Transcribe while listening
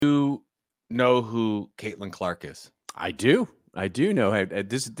know who Caitlin Clark is? I do. I do know.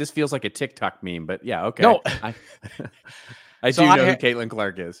 This feels like a TikTok meme, but yeah, okay. No. I So do know who Caitlin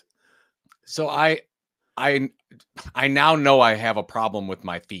Clark is. So I now know I have a problem with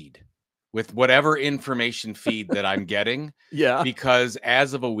my feed, with whatever information feed that I'm getting. Yeah. Because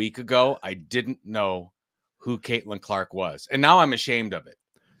as of a week ago, I didn't know who Caitlin Clark was, and now I'm ashamed of it.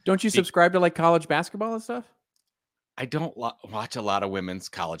 Don't you subscribe to like college basketball and stuff? I don't watch a lot of women's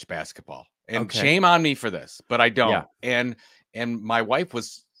college basketball, and Okay. shame on me for this, but I don't. Yeah. And my wife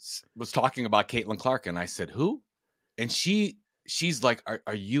was talking about Caitlin Clark, and I said, "Who?" And she's like,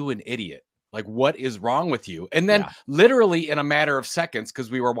 "Are you an idiot? Like, what is wrong with you?" And then literally in a matter of seconds, because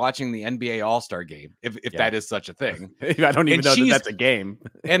we were watching the NBA All-Star game, if that is such a thing. I don't even know that that's a game.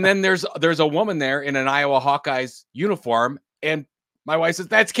 And then there's a woman there in an Iowa Hawkeyes uniform, and my wife says,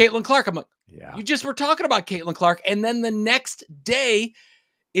 "That's Caitlin Clark." I'm like, yeah, you just were talking about Caitlin Clark. And then the next day,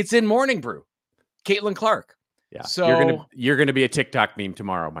 it's in Morning Brew, Caitlin Clark. Yeah. So you're gonna be a TikTok meme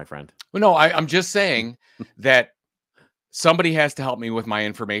tomorrow, my friend. Well, no, I'm just saying that somebody has to help me with my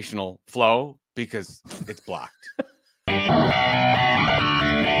informational flow because it's blocked.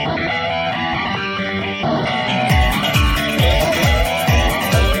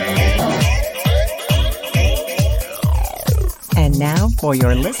 And now, for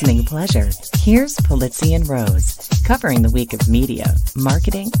your listening pleasure, here's Polizzi and Rose, covering the week of media,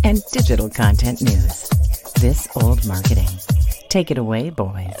 marketing, and digital content news. This Old Marketing. Take it away,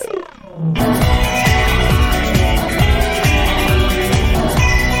 boys.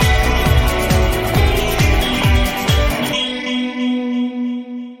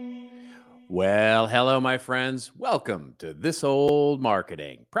 Well, hello, my friends. Welcome to This Old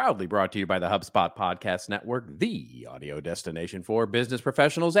Marketing, proudly brought to you by the HubSpot Podcast Network, the audio destination for business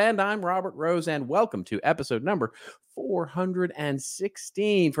professionals. And I'm Robert Rose, and welcome to episode number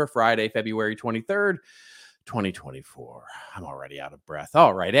 416 for Friday, February 23rd, 2024. I'm already out of breath.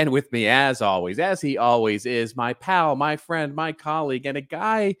 All right. And with me, as always, as he always is, my pal, my friend, my colleague, and a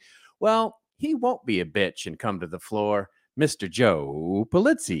guy, well, he won't be a bitch and come to the floor. Mr. Joe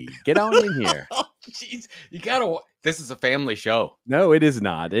Polizzi, get on in here. Oh, jeez, you gotta. This is a family show. No, it is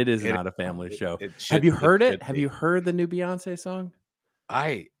not. It is not a family show. Have you heard it? Have you heard the new Beyonce song?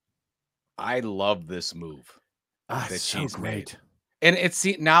 I love this move. It's so great. And it's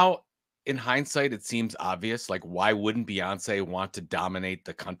now, in hindsight, it seems obvious. Like, why wouldn't Beyonce want to dominate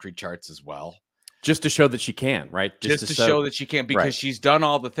the country charts as well? Just to show that she can, right? Just to show that she can, because she's done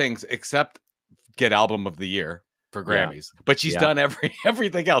all the things except get Album of the Year for Grammys, but she's done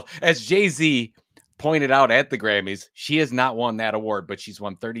everything else. As Jay-Z pointed out at the Grammys, she has not won that award, but she's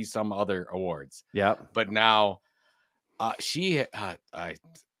won 30 some other awards. Yeah. But now she's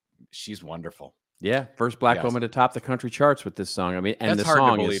wonderful. Yeah. First black woman to top the country charts with this song. I mean, and that's the hard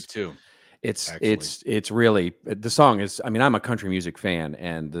song to believe is, too. It's really, the song is, I mean, I'm a country music fan,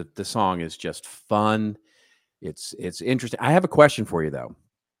 and the song is just fun. It's interesting. I have a question for you though.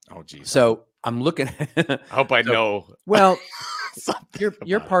 Oh, geez. So I'm looking. I hope I know. Well,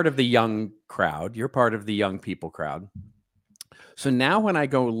 you're part of the young crowd. You're part of the young people crowd. So now when I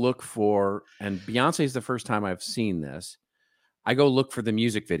go look for, and Beyonce is the first time I've seen this, I go look for the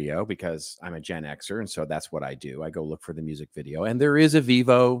music video because I'm a Gen Xer, and so that's what I do. I go look for the music video, and there is a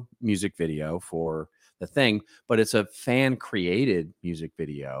Vivo music video for the thing, but it's a fan-created music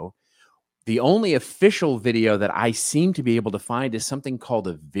video. The only official video that I seem to be able to find is something called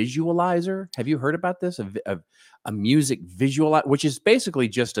a visualizer. Have you heard about this? A music visualizer, which is basically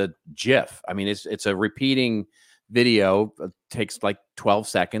just a GIF. I mean, it's a repeating video. It takes like 12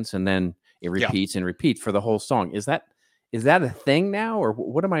 seconds, and then it repeats and repeats for the whole song. Is that a thing now, or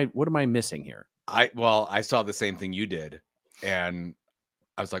what am I missing here? I saw the same thing you did, and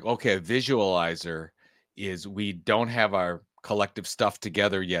I was like, okay, a visualizer is, we don't have our collective stuff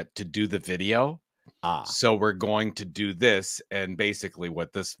together yet to do the video. So we're going to do this, and basically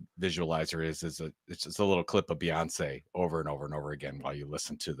what this visualizer is it's just a little clip of Beyonce over and over and over again while you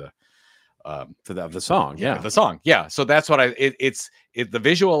listen to the song. The song. Yeah. So that's what the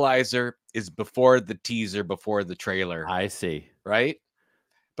visualizer is before the teaser, before the trailer. I see. Right.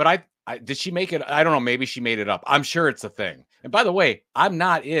 But I did she make it? I don't know. Maybe she made it up. I'm sure it's a thing. And by the way, I'm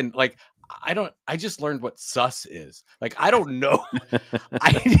not in, like, I just learned what sus is. Like, I don't know.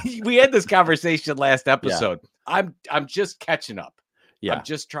 We had this conversation last episode. Yeah. I'm just catching up. Yeah. I'm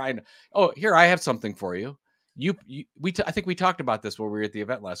just trying to, here, I have something for you. I think we talked about this when we were at the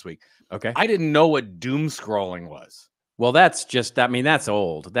event last week. Okay. I didn't know what doom scrolling was. Well, that's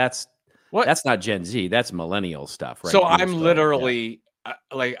old. That's not Gen Z. That's millennial stuff, right? So I'm literally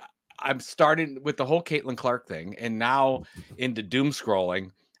I'm starting with the whole Caitlin Clark thing, and now into doom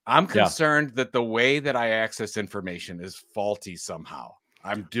scrolling. I'm concerned that the way that I access information is faulty somehow.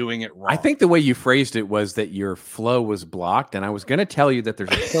 I'm doing it wrong. I think the way you phrased it was that your flow was blocked, and I was going to tell you that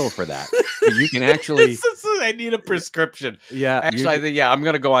there's a pill for that. So you can actually. I need a prescription. Yeah, actually, I think I'm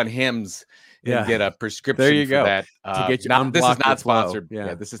going to go on Hims and get a prescription. There you for go. that. To get you this is not flow. sponsored.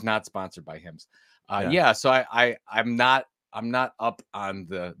 Yeah, this is not sponsored by Hims. So I'm not up on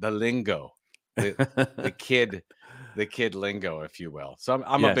the lingo, the kid lingo, if you will. So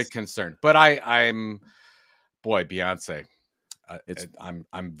I'm a bit concerned, but I'm Beyonce.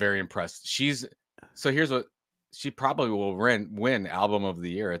 I'm very impressed. Here's what she probably will win album of the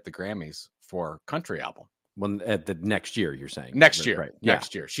year at the Grammys for country album. Well, at the next year, you're saying next year, right?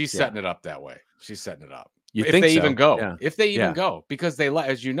 Next year. She's setting it up that way. She's setting it up. If they even go, if they even go, because they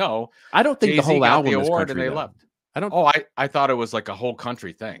as you know, I don't think Jay-Z the whole got album the is award country, and they though. left. I don't. Oh, I thought it was like a whole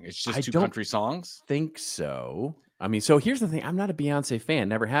country thing. It's just two country songs. Think so. I mean, so here's the thing. I'm not a Beyonce fan.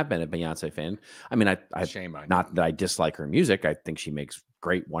 Never have been a Beyonce fan. I mean, shame on you. Not that I dislike her music. I think she makes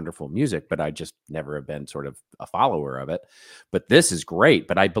great, wonderful music, but I just never have been sort of a follower of it. But this is great.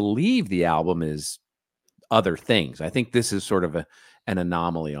 But I believe the album is other things. I think this is sort of an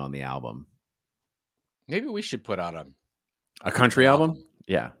anomaly on the album. Maybe we should put out a country album.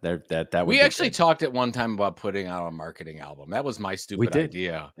 Yeah, that would. We actually talked at one time about putting out a marketing album. That was my stupid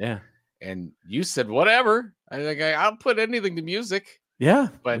idea. Yeah. And you said, whatever. I think I'll put anything to music. Yeah,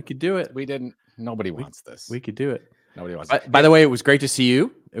 but we could do it. We didn't. Nobody wants this. We could do it. Nobody wants it. By the way, it was great to see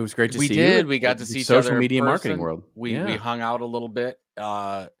you. It was great to see you. We got to see each social other media marketing world. We hung out a little bit.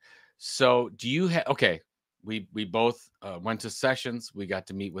 So do you have, we both went to sessions. We got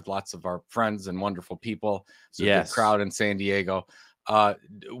to meet with lots of our friends and wonderful people. So good crowd in San Diego. Do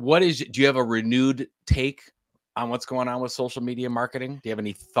you have a renewed take on what's going on with social media marketing? Do you have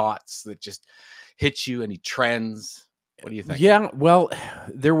any thoughts that just hit you? Any trends? What do you think? Yeah, well,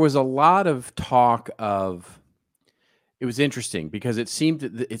 there was a lot of talk of. It was interesting because it seemed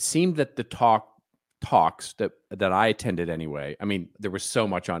that the talks that I attended anyway. I mean, there was so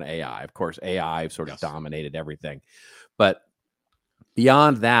much on AI. Of course, AI sort of dominated everything, but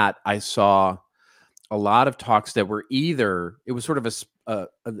beyond that, I saw a lot of talks that were it was sort of a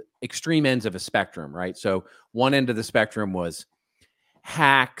extreme ends of a spectrum, right? So one end of the spectrum was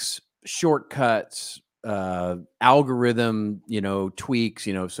hacks, shortcuts, algorithm, tweaks,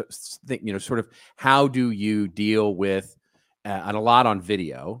 sort of how do you deal with, and a lot on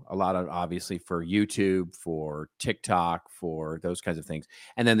video, a lot of obviously for YouTube, for TikTok, for those kinds of things.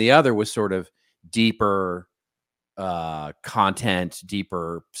 And then the other was sort of deeper content,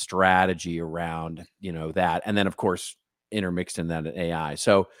 deeper strategy around, that. And then of course, intermixed in that AI.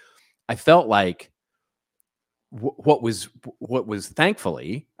 So I felt like what was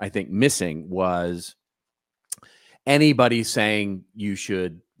thankfully, I think, missing was anybody saying you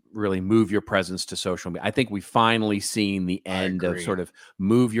should really move your presence to social media. I think we've finally seen the end of sort of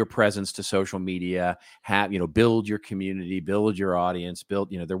move your presence to social media, build your community, build your audience,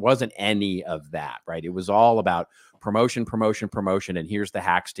 there wasn't any of that, right? It was all about promotion, and here's the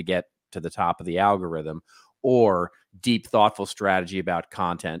hacks to get to the top of the algorithm, or deep, thoughtful strategy about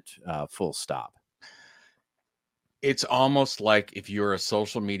content, full stop. It's almost like if you're a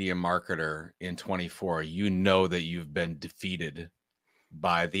social media marketer in 24, you know that you've been defeated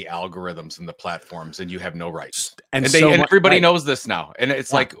by the algorithms and the platforms, and you have no rights. And everybody knows this now. And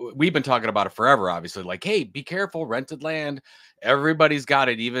it's like, we've been talking about it forever, obviously. Like, hey, be careful, rented land. Everybody's got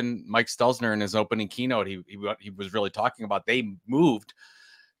it. Even Mike Stelzner in his opening keynote, he was really talking about they moved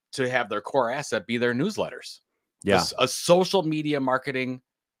to have their core asset be their newsletters. Yeah. A social media marketing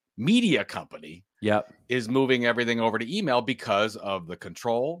media company is moving everything over to email because of the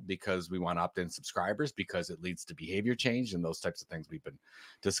control, because we want opt-in subscribers, because it leads to behavior change and those types of things we've been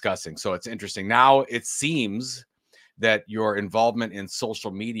discussing. So it's interesting. Now it seems that your involvement in social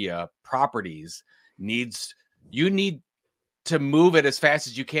media properties you need to move it as fast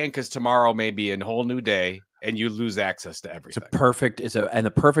as you can, because tomorrow may be a whole new day and you lose access to everything. And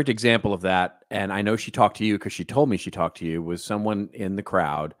the perfect example of that, and I know she talked to you because she told me she talked to you, was someone in the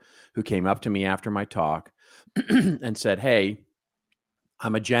crowd who came up to me after my talk and said, hey,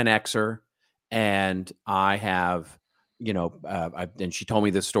 I'm a Gen Xer and I have, and she told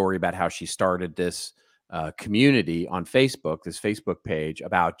me this story about how she started this community on Facebook, this Facebook page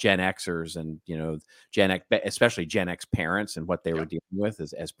about Gen Xers and, Gen X, especially Gen X parents and what they were dealing with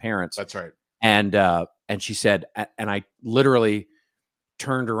as parents. That's right. And she said, and I literally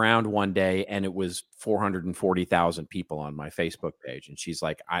turned around one day and it was 440,000 people on my Facebook page. And she's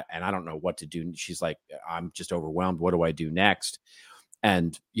like, I don't know what to do. She's like, I'm just overwhelmed. What do I do next?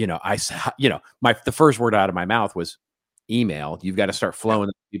 And, the first word out of my mouth was email. You've got to start flowing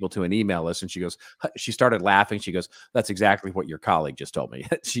people to an email list. And she started laughing. She goes, "That's exactly what your colleague just told me."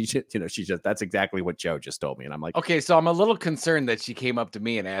 That's exactly what Joe just told me. And I'm like, okay, so I'm a little concerned that she came up to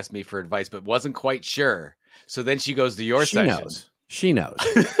me and asked me for advice, but wasn't quite sure. So then she goes to your section. She knows.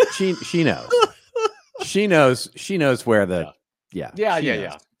 She knows. She knows where the Yeah.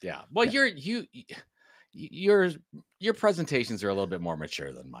 Well, yeah. your presentations are a little bit more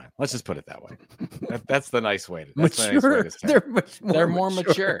mature than mine. Let's just put it that way. That's the nice way to mature. They're more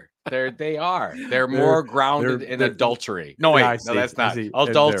mature. They are. They're more grounded in adultery. No, wait, no, that's not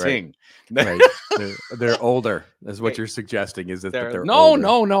adulting. Right. They're older. Is what you're suggesting? Is that they're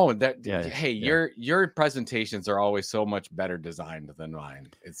older. No. Hey, your presentations are always so much better designed than mine.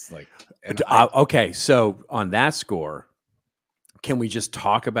 It's like okay. So on that score, can we just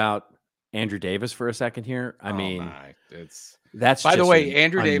talk about Andrew Davis for a second here? I mean, that's by the way,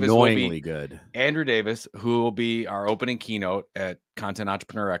 Andrew Davis will be good. Andrew Davis, who will be our opening keynote at Content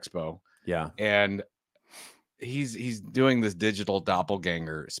Entrepreneur Expo. Yeah, and he's doing this digital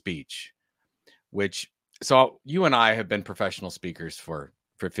doppelganger speech, which so you and I have been professional speakers for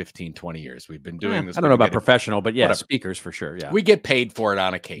 15, 20 years. We've been doing this. I don't know about professional, but yeah, speakers for sure. Yeah, we get paid for it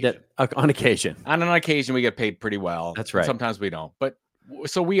on occasion. On occasion, we get paid pretty well. That's right. Sometimes we don't, but.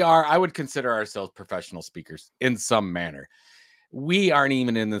 So I would consider ourselves professional speakers in some manner. We aren't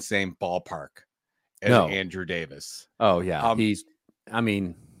even in the same ballpark as Andrew Davis. Oh yeah.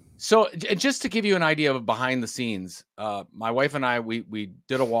 So just to give you an idea of behind the scenes, my wife and I, we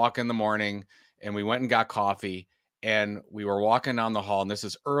did a walk in the morning and we went and got coffee and we were walking down the hall, and this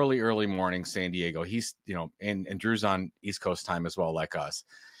is early morning, San Diego. He's, and Drew's on East Coast time as well, like us.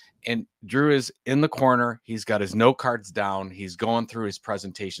 And Drew is in the corner. He's got his note cards down. He's going through his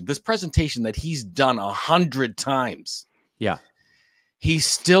presentation. This presentation that he's done 100 times. Yeah. He's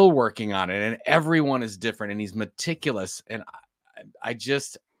still working on it, and everyone is different, and he's meticulous. And I'm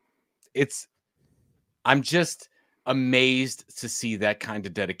just amazed to see that kind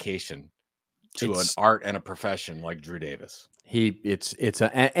of dedication to an art and a profession like Drew Davis. The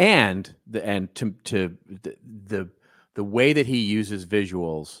way that he uses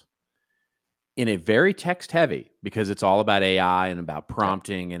visuals in a very text heavy, because it's all about AI and about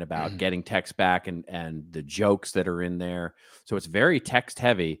prompting and about getting text back and the jokes that are in there. So it's very text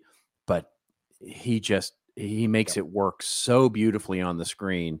heavy, but he makes it work so beautifully on the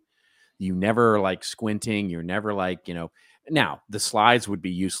screen. You never like squinting. You're never like, now the slides would be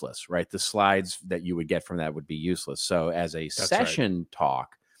useless, right? The slides that you would get from that would be useless. So as a session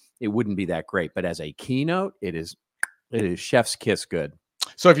talk, it wouldn't be that great, but as a keynote, it is chef's kiss good.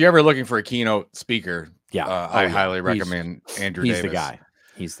 So if you're ever looking for a keynote speaker, I highly recommend Andrew Davis.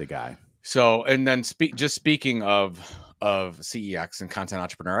 He's the guy. So, and then speaking of CEX and Content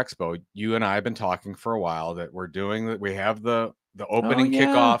Entrepreneur Expo, you and I have been talking for a while that we're doing that. We have the opening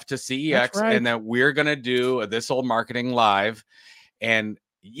kickoff to CEX, and that we're going to do This Old Marketing live. And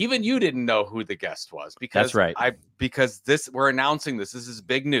even you didn't know who the guest was because we're announcing this. This is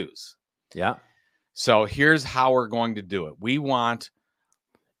big news. Yeah. So here's how we're going to do it. We want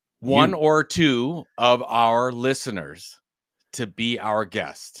one or two of our listeners to be our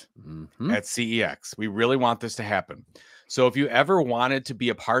guest at CEX. We really want this to happen. So if you ever wanted to be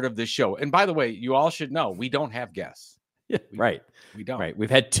a part of this show, and by the way, you all should know, we don't have guests. Yeah, we don't. Right. We've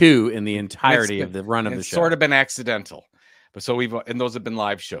had two in the entirety of the run of the show. It's sort of been accidental. But so and those have been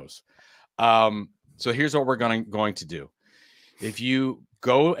live shows. So here's what we're going to do. If you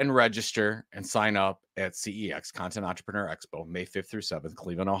go and register and sign up at CEX, Content Entrepreneur Expo, May 5th through 7th,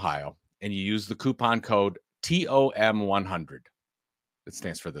 Cleveland, Ohio, and you use the coupon code TOM100. It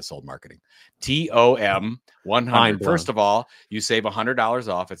stands for This Old Marketing. TOM100. First of all, you save $100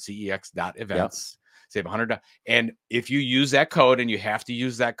 off at cex.events. Save $100. And if you use that code, and you have to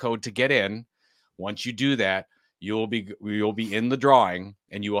use that code to get in, once you do that, you'll be in the drawing,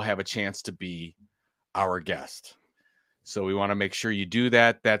 and you will have a chance to be our guest. So we want to make sure you do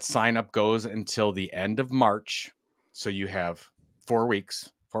that. That sign up goes until the end of March. So you have 4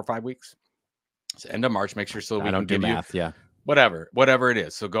 or 5 weeks. It's end of March. Make sure so we don't do math. Whatever it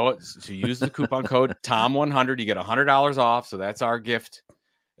is. So use the coupon code TOM100. You get $100 off. So that's our gift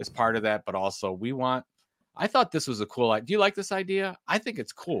as part of that. But also I thought this was a cool idea. Do you like this idea? I think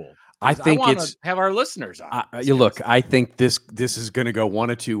it's cool. I think it's have our listeners on. I think this is going to go one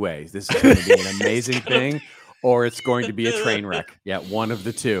of two ways. This is going to be an amazing thing, or it's going to be a train wreck. Yeah, one of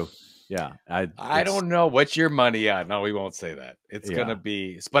the two. Yeah, I don't know. What's your money on? No, we won't say that. It's going to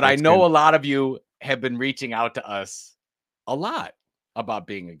be. But I know a lot of you have been reaching out to us a lot about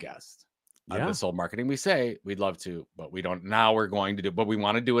being a guest on This Old Marketing. We say we'd love to, but we don't. Now we're going to do. But we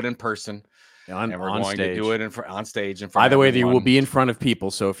want to do it in person. and we're going to do it on stage in front. By the of way, everyone. you will be in front of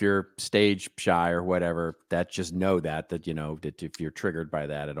people. So if you're stage shy or whatever, just know that that if you're triggered by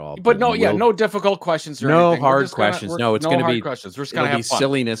that at all. But no difficult questions or no anything. hard questions. No, it's going to be questions. We're just going to have fun.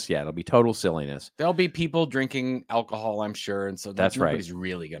 Silliness. Yeah, it'll be total silliness. There'll be people drinking alcohol, I'm sure, and so that's nobody's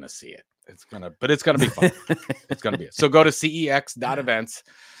really going to see it. It's going to be fun. It's going to be so go to cex.events,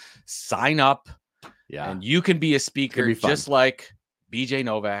 sign up, and you can be a speaker just like BJ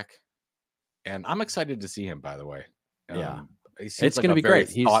Novak. And I'm excited to see him, by the way. He seems it's like going to be very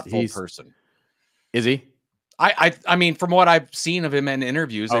great. Thoughtful person. Is he? I mean, from what I've seen of him in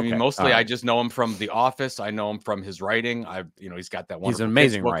interviews, I mean, mostly right. I just know him from The Office. I know him from his writing. He's got that wononderful He's an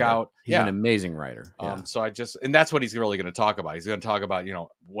amazing book writer. out. He's an amazing writer. So and that's what he's really going to talk about. He's going to talk about,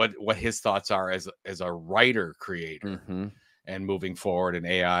 what his thoughts are as a writer creator and moving forward in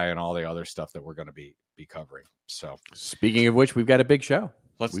AI and all the other stuff that we're going to be covering. So speaking of which, we've got a big show.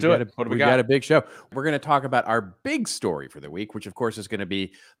 Let's do it. What do we got? We've got a big show. We're going to talk about our big story for the week, which of course is going to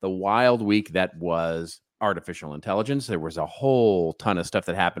be the wild week that was artificial intelligence. There was a whole ton of stuff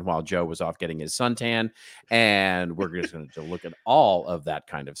that happened while Joe was off getting his suntan, and we're just going to look at all of that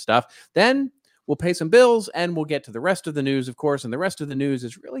kind of stuff. Then we'll pay some bills and we'll get to the rest of the news, of course. And the rest of the news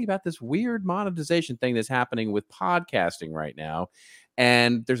is really about this weird monetization thing that's happening with podcasting right now.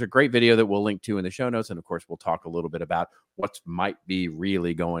 And there's a great video that we'll link to in the show notes. And of course, we'll talk a little bit about what might be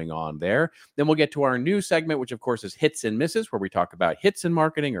really going on there. Then we'll get to our new segment, which of course is hits and misses, where we talk about hits in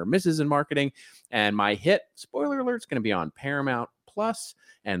marketing or misses in marketing. And my hit, spoiler alert, is going to be on Paramount Plus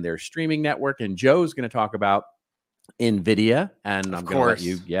and their streaming network. And Joe's going to talk about NVIDIA. And I'm going to let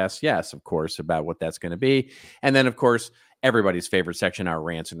you, yes, of course, about what that's going to be. And then, of course, everybody's favorite section, our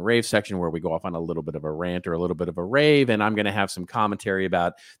rants and raves section, where we go off on a little bit of a rant or a little bit of a rave. And I'm going to have some commentary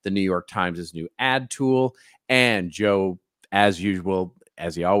about the New York Times' new ad tool. And Joe, as usual,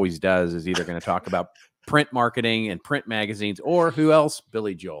 as he always does, is either going to talk about print marketing and print magazines, or who else?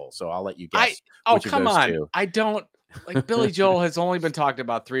 Billy Joel. So I'll let you guess. Come on. Two. I don't like Billy Joel has only been talked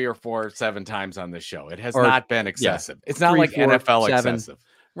about 3 or 4, 7 times on this show. It has not been excessive. It's not 3, like 4, NFL 7. excessive.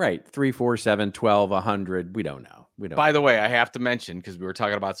 Right. 3, 4, 7, 12, 100. We don't know. By the way, I have to mention, because we were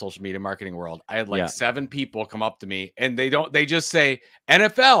talking about social media marketing world, I had 7 people come up to me and they just say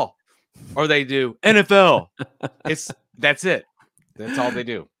NFL, or they do NFL. That's it. That's all they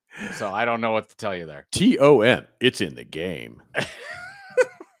do. So I don't know what to tell you there. TOM. It's in the game.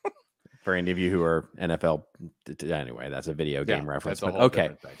 For any of you who are NFL, anyway, that's a video game reference. But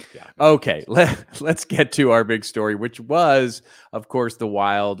okay, okay. Let's get to our big story, which was, of course, the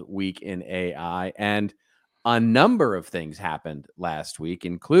wild week in AI. And a number of things happened last week,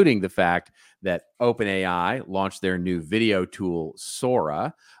 including the fact that OpenAI launched their new video tool,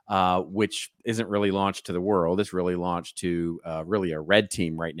 Sora, which isn't really launched to the world. It's really launched to really a red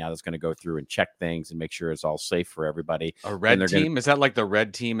team right now that's going to go through and check things and make sure it's all safe for everybody. A red team? Is that like the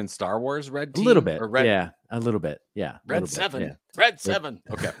red team in Star Wars? Red team? A little bit. Or red... Yeah, a little bit. Yeah. Red 7. Yeah. Red 7.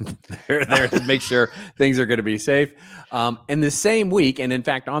 Okay. They're there to make sure things are going to be safe. In the same week, and in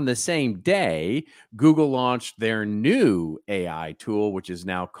fact, on the same day, Google launched their new AI tool, which is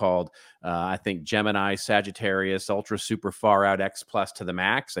now called, I think, Gemini Sagittarius Ultra Super Far Out X Plus to the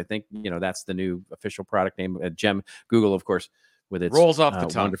Max. I think, that's the new official product name. Google, of course, with its rolls off the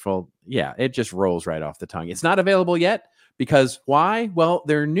tongue. Wonderful. Yeah, it just rolls right off the tongue. It's not available yet because why? Well,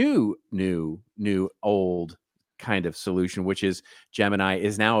 their new old kind of solution, which is Gemini,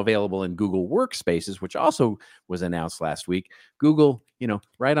 is now available in Google Workspaces, which also was announced last week. Google,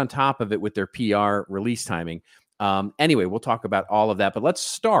 right on top of it with their PR release timing. Anyway, we'll talk about all of that, but let's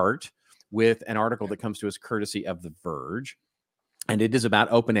start with an article that comes to us courtesy of The Verge, and it is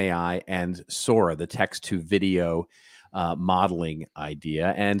about OpenAI and Sora, the text-to-video modeling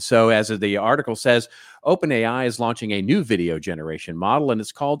idea. And so, as the article says, OpenAI is launching a new video generation model, and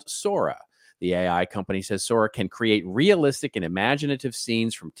it's called Sora. The AI company says Sora can create realistic and imaginative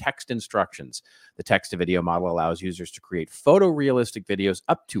scenes from text instructions. The text-to-video model allows users to create photorealistic videos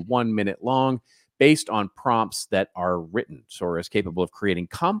up to 1 minute long based on prompts that are written. Sora is capable of creating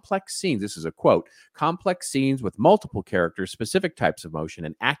complex scenes. This is a quote, complex scenes with multiple characters, specific types of motion,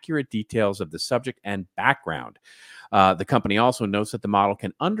 and accurate details of the subject and background. The company also notes that the model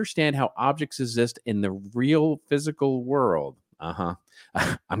can understand how objects exist in the real physical world. I'm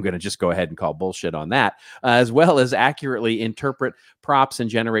going to just go ahead and call bullshit on that, as well as accurately interpret props and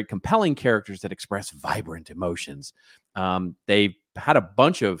generate compelling characters that express vibrant emotions. They had a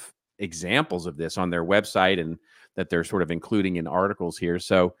bunch of examples of this on their website and that they're sort of including in articles here.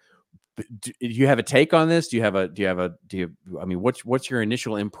 So do you have a take on this? What's your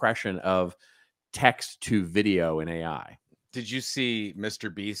initial impression of text to video in AI? Did you see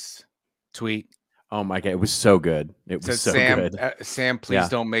Mr. Beast's tweet. Oh my God, it was so good. It was so good. Sam, please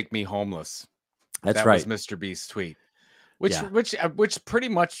don't make me homeless. That was Mr. Beast's tweet, which pretty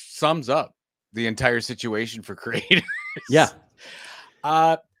much sums up the entire situation for creators. Yeah.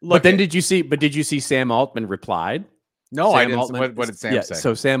 Look, did you see Sam Altman replied? No, Sam I didn't. Altman, What did Sam say?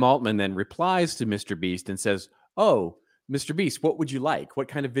 So Sam Altman then replies to Mr. Beast and says, "Oh, Mr. Beast, what would you like? What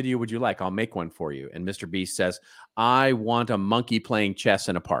kind of video would you like? I'll make one for you." And Mr. Beast says, "I want a monkey playing chess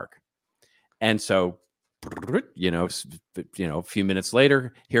in a park." And so, a few minutes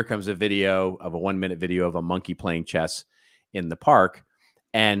later, here comes a video of a 1-minute video of a monkey playing chess in the park.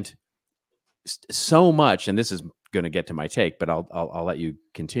 And so much, and this is going to get to my take, but I'll let you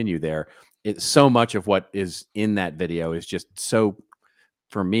continue there. It's so much of what is in that video is just so,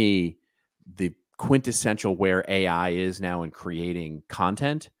 for me, the quintessential where AI is now in creating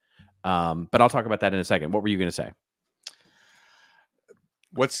content. But I'll talk about that in a second. What were you going to say?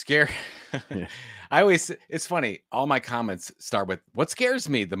 What's scary? It's funny. All my comments start with what scares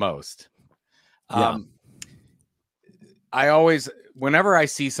me the most. Whenever I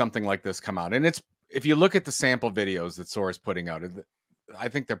see something like this come out, and if you look at the sample videos that Sora's putting out, I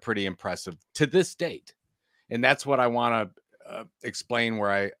think they're pretty impressive to this date. And that's what I want to explain,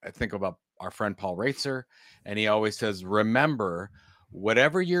 where I think about our friend Paul Reitzer. And he always says, remember,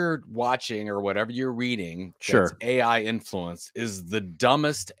 whatever you're watching or whatever you're reading, that's AI influence, is the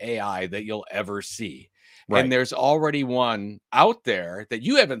dumbest AI that you'll ever see. Right. And there's already one out there that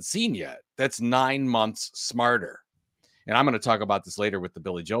you haven't seen yet that's 9 months smarter. And I'm going to talk about this later with the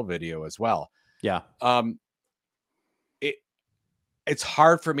Billy Joel video as well. Yeah. It's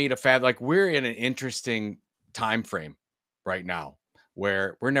hard for me to fathom. Like, we're in an interesting time frame right now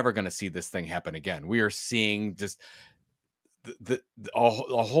where we're never going to see this thing happen again. We are seeing just a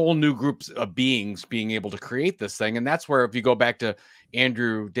whole new group of beings being able to create this thing. And that's where, if you go back to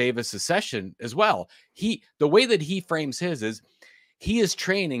Andrew Davis's session as well, the way that he frames his is he is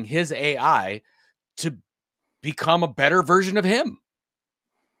training his AI to become a better version of him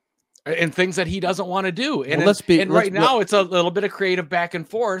and things that he doesn't want to do. And right now it's a little bit of creative back and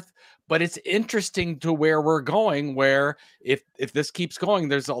forth, but it's interesting to where we're going, where if this keeps going,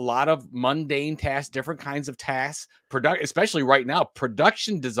 there's a lot of mundane tasks, different kinds of tasks, especially right now,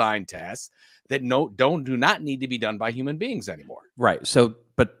 production design tasks that do not need to be done by human beings anymore. Right. So,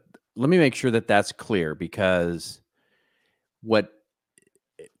 but let me make sure that that's clear, because what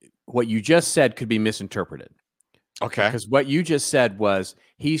you just said could be misinterpreted. Okay. Because what you just said was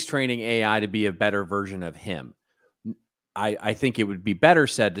he's training AI to be a better version of him. I think it would be better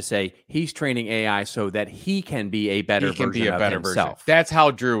said to say he's training AI so that he can be a better version of himself. That's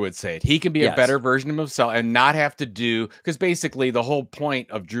how Drew would say it. He can be a better version of himself and not have to do, because basically the whole point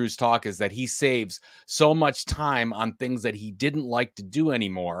of Drew's talk is that he saves so much time on things that he didn't like to do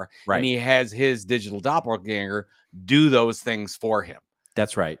anymore. Right. And he has his digital doppelganger do those things for him.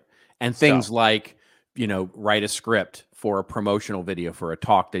 That's right. And things like, write a script for a promotional video for a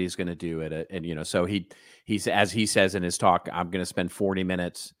talk that he's going to do so he's, as he says in his talk, I'm going to spend 40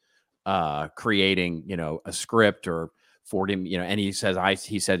 minutes creating, a script, or 40, and he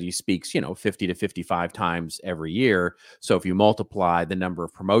said he speaks, 50 to 55 times every year. So if you multiply the number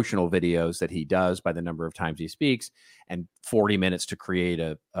of promotional videos that he does by the number of times he speaks, and 40 minutes to create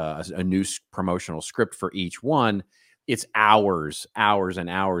a new promotional script for each one, it's hours and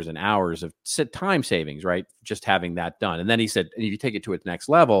hours and hours of time savings, right? Just having that done. And then he said, and you take it to its next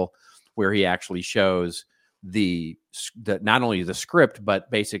level, where he actually shows the not only the script, but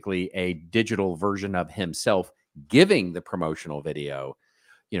basically a digital version of himself giving the promotional video,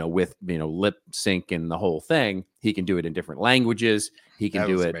 with, lip sync and the whole thing. He can do it in different languages. He can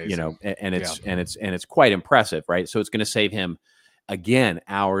do it, amazing. And it's quite impressive, right? So it's going to save him, again,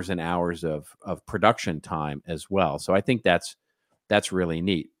 hours and hours of production time as well. So I think that's really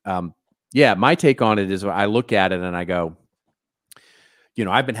neat. My take on it is, I look at it and I go,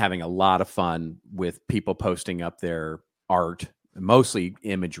 I've been having a lot of fun with people posting up their art, mostly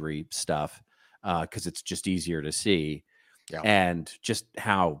imagery stuff, because it's just easier to see. Yeah. And just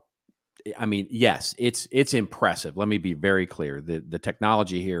how, yes, it's impressive. Let me be very clear. The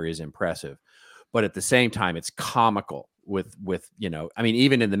technology here is impressive, but at the same time, it's comical with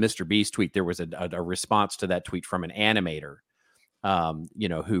even in the Mr. Beast tweet, there was a response to that tweet from an animator,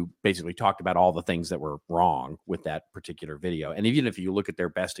 who basically talked about all the things that were wrong with that particular video. And even if you look at their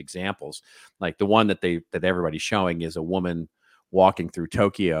best examples, like the one that everybody's showing is a woman walking through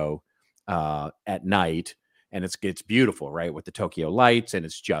Tokyo at night, and it's beautiful, right, with the Tokyo lights, and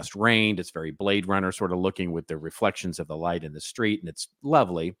it's just rained. It's very Blade Runner sort of looking, with the reflections of the light in the street, and it's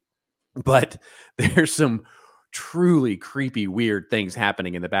lovely. But there's some truly creepy, weird things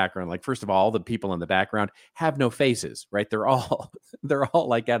happening in the background. Like, first of all the people in the background have no faces, right? They're all they're all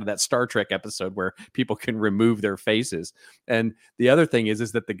like out of that Star Trek episode where people can remove their faces. And the other thing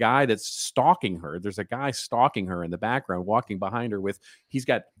is that the guy that's stalking her, there's a guy stalking her in the background, walking behind her he's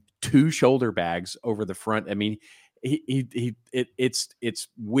got 2 shoulder bags over the front. I mean, it's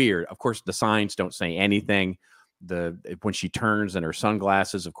weird. Of course, the signs don't say anything. When she turns and her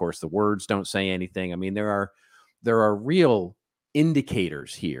sunglasses, of course, the words don't say anything. I mean, there are real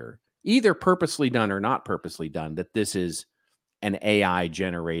indicators here, either purposely done or not purposely done, that this is an AI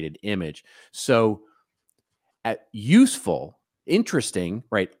generated image. So useful, interesting,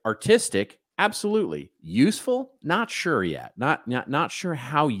 right? Artistic, absolutely. Useful, not sure yet. Not sure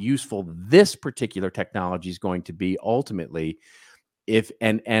how useful this particular technology is going to be ultimately.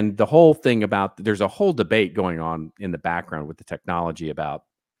 And the whole thing about, there's a whole debate going on in the background with the technology about,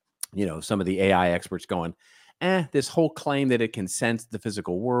 some of the AI experts going, this whole claim that it can sense the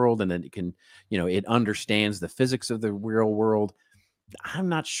physical world and that it can, it understands the physics of the real world. I'm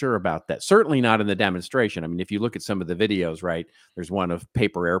not sure about that. Certainly not in the demonstration. I mean, if you look at some of the videos, right, there's one of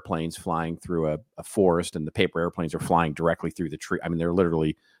paper airplanes flying through a forest, and the paper airplanes are flying directly through the tree. I mean, they're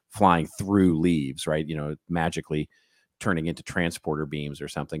literally flying through leaves, right? Magically turning into transporter beams or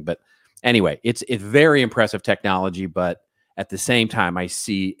something. But anyway, it's very impressive technology. But at the same time, I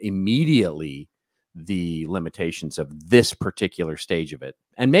see immediately the limitations of this particular stage of it.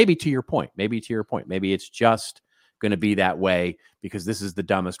 And maybe to your point, maybe it's just going to be that way because this is the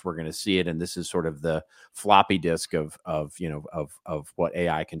dumbest we're going to see it, and this is sort of the floppy disk of what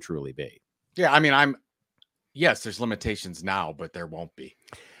AI can truly be. Yeah, I mean, yes, there's limitations now, but there won't be.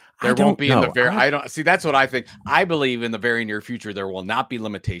 There won't be in the very. I don't see. That's what I think. I believe in the very near future there will not be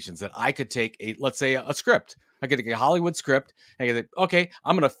limitations. That I could take let's say a script. I could take a Hollywood script and I could say, okay,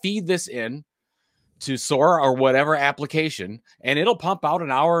 I'm going to feed this in to Sora or whatever application, and it'll pump out an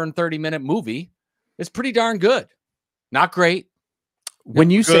hour and 30-minute movie. It's pretty darn good. Not great.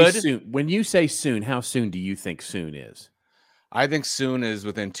 When you say soon, how soon do you think soon is? I think soon is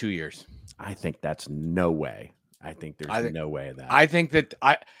within 2 years. I think that's no way. I think there's no way of that. I think that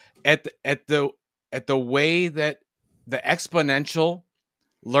at the way that the exponential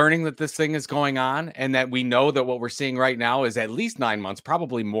learning that this thing is going on, and that we know that what we're seeing right now is at least 9 months,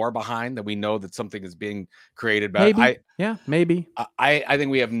 probably more behind, that we know that something is being created. But maybe. I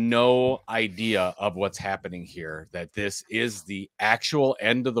think we have no idea of what's happening here, that this is the actual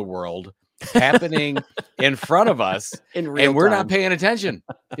end of the world happening in front of us, and we're not paying attention.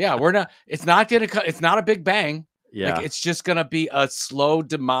 Yeah, we're not. It's not a big bang. Yeah, like, it's just gonna be a slow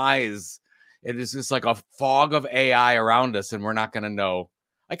demise. It is just like a fog of AI around us, and we're not gonna know.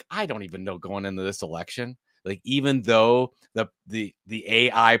 Like, I don't even know going into this election. Like, even though the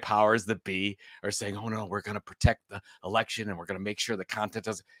AI powers that be are saying, "Oh no, we're gonna protect the election and we're gonna make sure the content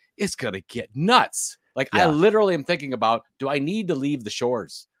doesn't," it's gonna get nuts. Like, I literally am thinking about: do I need to leave the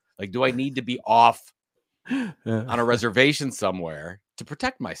shores? Like, do I need to be off on a reservation somewhere to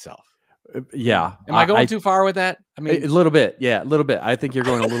protect myself? Yeah. Am I going too far with that? I mean, a little bit. Yeah, a little bit. I think you're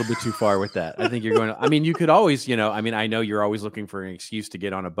going a little bit too far with that. I think you're going. I mean, you could always, I know you're always looking for an excuse to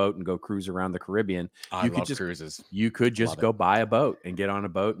get on a boat and go cruise around the Caribbean. I love cruises. You could just go buy a boat and get on a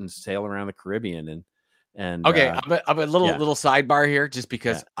boat and sail around the Caribbean. And okay, I'm a little sidebar here, just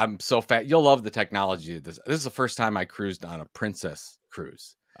because I'm so fat. You'll love the technology of this. This is the first time I cruised on a Princess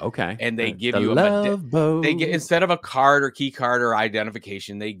cruise. Okay. And they give you instead of a card or key card or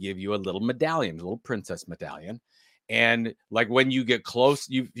identification, they give you a little medallion, a little princess medallion. And like, when you get close,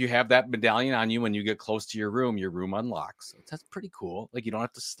 you have that medallion on you. When you get close to your room unlocks. So that's pretty cool. Like, you don't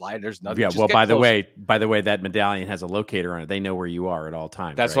have to slide. There's nothing. Yeah. Well, by the way, that medallion has a locator on it. They know where you are at all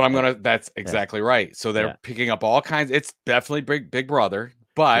times. That's right? That's exactly right. So they're picking up all kinds. It's definitely big brother,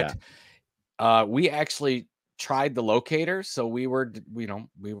 but we actually tried the locator. So we were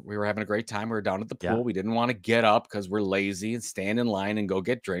having a great time. We were down at the pool. We didn't want to get up because we're lazy and stand in line and go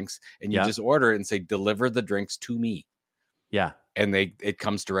get drinks. And you just order it and say, deliver the drinks to me. Yeah. And it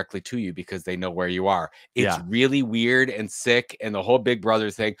comes directly to you because they know where you are. It's really weird and sick and the whole Big Brother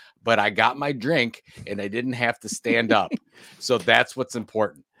thing, but I got my drink and I didn't have to stand up. So that's what's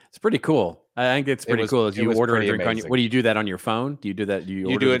important. It's pretty cool. I think it's pretty cool. As you order a drink amazing. What do you do that on your phone? Do you do that? Do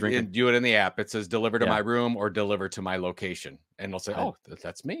you do it in the app? It says deliver to my room or deliver to my location, and it'll say, "Oh,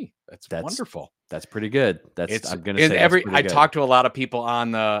 that's me." That's wonderful. That's pretty good. I talked to a lot of people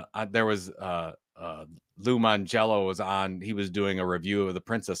on the. There was Lou Mangello was on. He was doing a review of the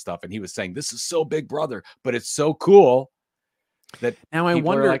Princess stuff, and he was saying, "This is so Big Brother, but it's so cool that now I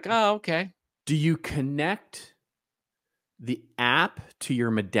wonder, like, oh, okay." Do you connect the app to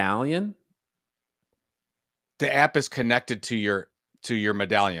your medallion? The app is connected to your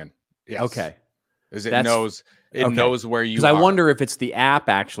medallion. Yes. Okay. It knows where you are. Because I wonder if it's the app,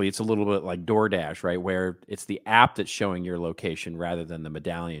 actually. It's a little bit like DoorDash, right? Where it's the app that's showing your location rather than the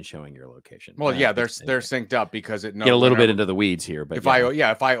medallion showing your location. Well, yeah, they're synced up because it knows. Get a little bit into the weeds here, but if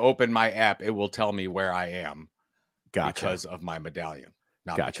I open my app, it will tell me where I am. Gotcha. Because of my medallion,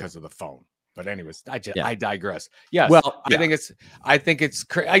 not because of the phone. But anyways, I digress. Yes. Well, I think it's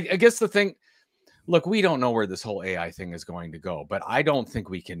I guess the thing, look, we don't know where this whole AI thing is going to go, but I don't think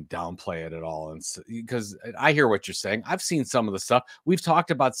we can downplay it at all. And because I hear what you're saying. I've seen some of the stuff. We've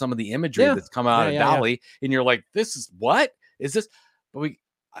talked about some of the imagery that's come out of Dolly, and you're like, this is what is this? But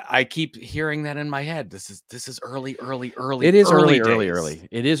I keep hearing that in my head. This is early. It is early.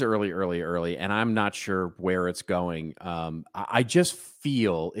 It is early, and I'm not sure where it's going. It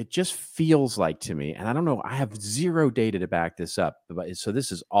just feels like to me, and I don't know. I have zero data to back this up, so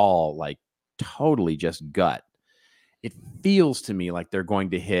this is all like totally just gut. It feels to me like they're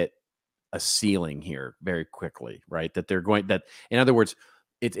going to hit a ceiling here very quickly, right? In other words,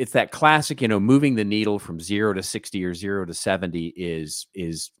 it's that classic, moving the needle from 0 to 60 or 0 to 70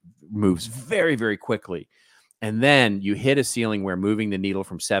 moves very, very quickly. And then you hit a ceiling where moving the needle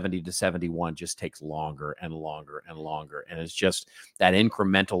from 70 to 71 just takes longer and longer and longer. And it's just that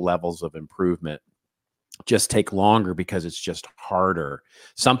incremental levels of improvement just take longer because it's just harder.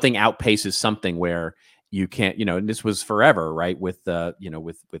 Something outpaces something where you can't, and this was forever, right? With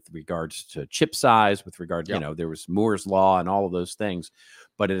with regards to chip size, with regard, there was Moore's law and all of those things.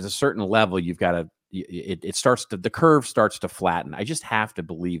 But at a certain level, you've got to, the curve starts to flatten. I just have to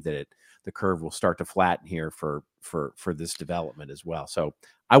believe that the curve will start to flatten here for this development as well. So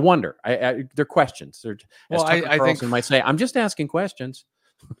I wonder, they're questions. I think might say, I'm just asking questions.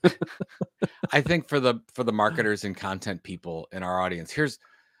 I think for the marketers and content people in our audience,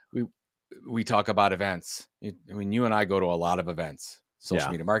 we talk about events. I mean, you and I go to a lot of events, social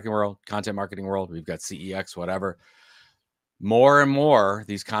media marketing world, content marketing world. We've got CEX, whatever. More and more,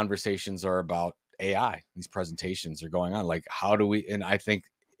 these conversations are about AI. These presentations are going on. Like, how do we? And I think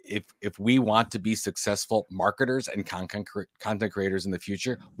if we want to be successful marketers and content creators in the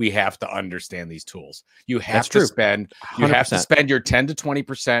future, we have to understand these tools. You have to spend 100%. Your 10 to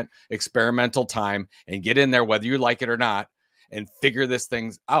 20% experimental time and get in there, whether you like it or not, and figure this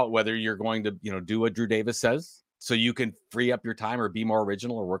things out, whether you're going to, do what Drew Davis says, so you can free up your time or be more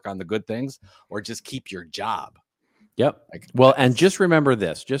original or work on the good things, or just keep your job. Yep. And just remember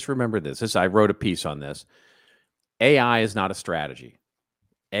this. I wrote a piece on this. AI is not a strategy.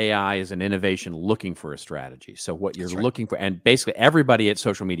 AI is an innovation looking for a strategy. So what you're looking for, and basically everybody at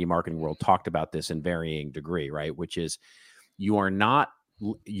Social Media Marketing World talked about this in varying degree, right? Which is, you are not,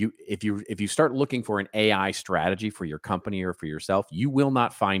 if you start looking for an AI strategy for your company or for yourself, you will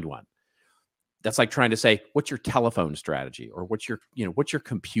not find one. That's like trying to say, what's your telephone strategy, or what's your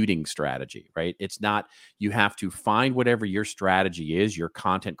computing strategy, right? It's not. You have to find whatever your strategy is, your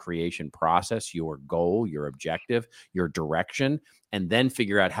content creation process, your goal, your objective, your direction, and then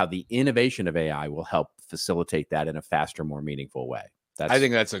figure out how the innovation of AI will help facilitate that in a faster, more meaningful way. I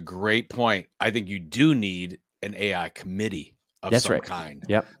think that's a great point. I think you do need an AI committee of some kind.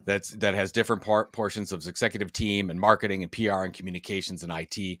 Yep. That has different portions of executive team and marketing and PR and communications and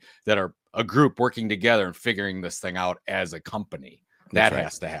IT that are a group working together and figuring this thing out as a company. That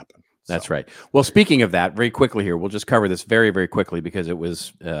has to happen. That's right. Well, speaking of that, very quickly here, we'll just cover this very, very quickly, because it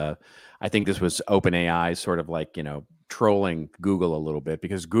was, I think this was OpenAI sort of like, trolling Google a little bit,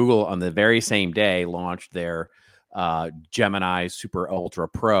 because Google on the very same day launched their Gemini Super Ultra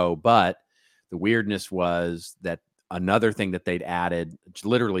Pro. But the weirdness was that another thing that they'd added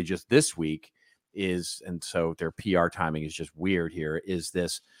literally just this week is, and so their PR timing is just weird here, is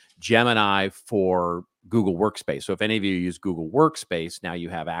this Gemini for Google Workspace. So if any of you use Google Workspace, now you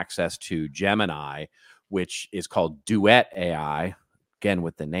have access to Gemini, which is called Duet AI. Again,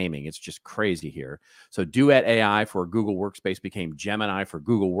 with the naming, it's just crazy here. So Duet AI for Google Workspace became Gemini for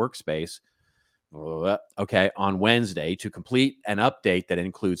Google Workspace. Okay, on Wednesday, to complete an update that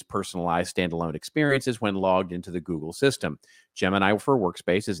includes personalized standalone experiences when logged into the Google system. Gemini for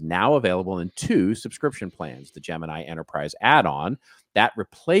Workspace is now available in 2 subscription plans. The Gemini Enterprise add-on that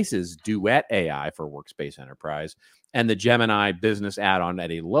replaces Duet AI for Workspace Enterprise, and the Gemini Business add-on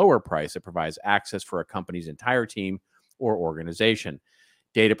at a lower price that provides access for a company's entire team or organization.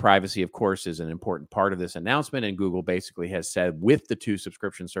 Data privacy, of course, is an important part of this announcement, and Google basically has said with the 2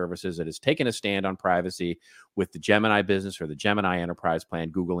 subscription services, it has taken a stand on privacy. With the Gemini Business or the Gemini Enterprise plan,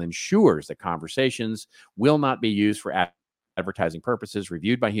 Google ensures that conversations will not be used for advertising purposes,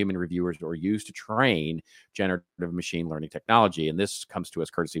 reviewed by human reviewers, or used to train generative machine learning technology. And this comes to us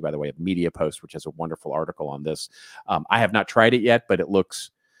courtesy, by the way, of Media Post, which has a wonderful article on this. I have not tried it yet, but it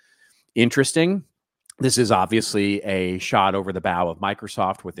looks interesting. This is obviously a shot over the bow of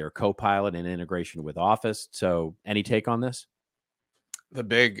Microsoft with their Copilot and integration with Office. So any take on this? The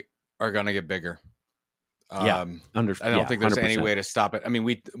big are going to get bigger. Yeah, I don't think there's 100%. Any way to stop it. I mean,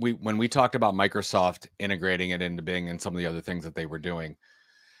 we when we talked about Microsoft integrating it into Bing and some of the other things that they were doing,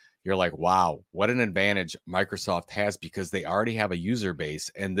 you're like, wow, what an advantage Microsoft has, because they already have a user base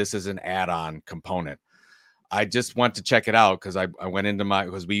and this is an add-on component. I just went to check it out because I went into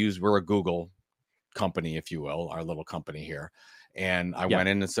because we're a Google company, if you will, our little company here. And I went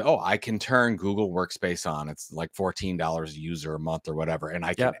in and said, oh, I can turn Google Workspace on. It's like $14 a user a month or whatever. And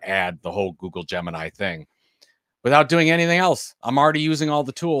I can add the whole Google Gemini thing without doing anything else. I'm already using all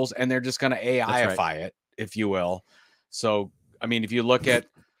the tools, and they're just going to AI-ify it, if you will. So, I mean, if you look at,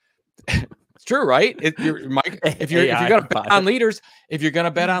 it's true, right? If you're going to bet on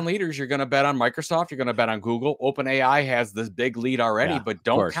leaders, you're going to bet on Microsoft, you're going to bet on Google. OpenAI has this big lead already, but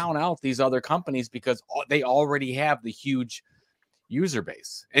don't count out these other companies because they already have the huge user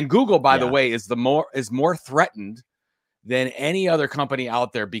base. And Google, by the way, is more threatened than any other company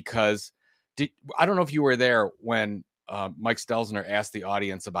out there, because I don't know if you were there when Mike Stelzner asked the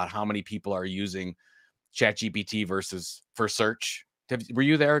audience about how many people are using ChatGPT versus for search. Were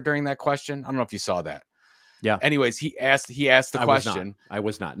you there during that question? I don't know if you saw that. Yeah. Anyways, he asked the question. I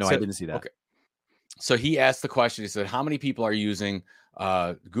was not. No, I didn't see that. Okay. So he asked the question. He said, how many people are using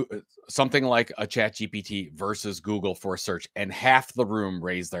something like a ChatGPT versus Google for search? And half the room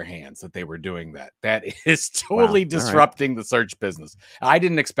raised their hands that they were doing that. That is totally disrupting the search business. I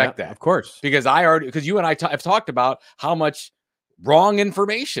didn't expect that. Of course. Because you and I have talked about how much wrong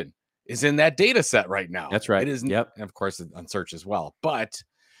information is in that data set right now. That's right. It is, and of course on search as well, but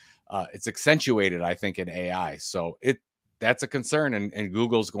it's accentuated, I think, in AI. So that's a concern, and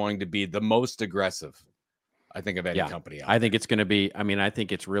Google's going to be the most aggressive, I think, of any company. I think it's going to be, I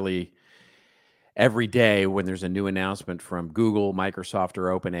think it's really every day when there's a new announcement from Google, Microsoft,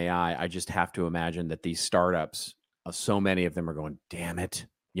 or OpenAI, I just have to imagine that these startups, so many of them are going, damn it.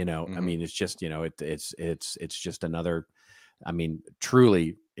 I mean, it's just, it's just another,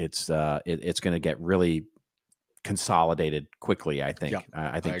 truly it's going to get really consolidated quickly, I think.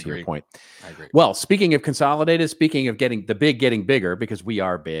 I think to your point. I agree. Well, speaking of consolidated, speaking of getting bigger, because we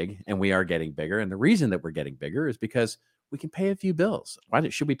are big and we are getting bigger. And the reason that we're getting bigger is because we can pay a few bills.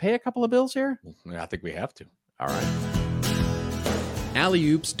 Should we pay a couple of bills here? I think we have to. All right.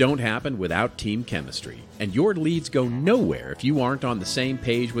 Alley-oops don't happen without team chemistry, and your leads go nowhere if you aren't on the same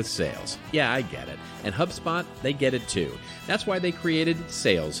page with sales. Yeah, I get it. And HubSpot, they get it too. That's why they created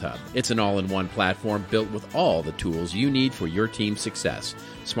Sales Hub. It's an all-in-one platform built with all the tools you need for your team's success.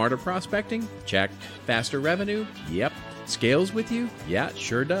 Smarter prospecting? Check. Faster revenue? Yep. Scales with you? Yeah, it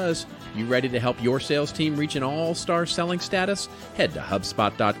sure does. You ready to help your sales team reach an all-star selling status? Head to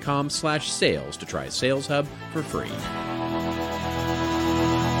HubSpot.com/sales to try Sales Hub for free.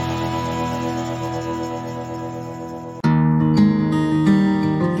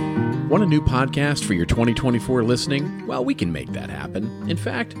 Want a new podcast for your 2024 listening? Well, we can make that happen. In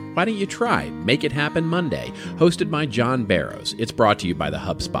fact, why don't you try Make It Happen Monday, hosted by John Barrows. It's brought to you by the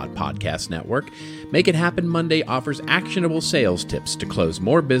HubSpot Podcast Network. Make It Happen Monday offers actionable sales tips to close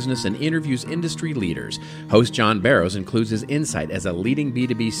more business and interviews industry leaders. Host John Barrows includes his insight as a leading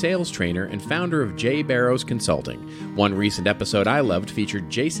B2B sales trainer and founder of J. Barrows Consulting. One recent episode I loved featured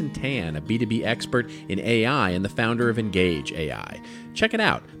Jason Tan, a B2B expert in AI and the founder of Engage AI. Check it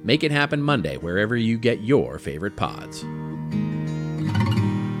out. Make It Happen Monday, wherever you get your favorite pods.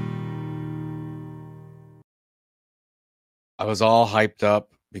 I was all hyped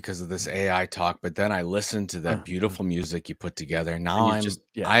up because of this AI talk, but then I listened to that beautiful music you put together. Now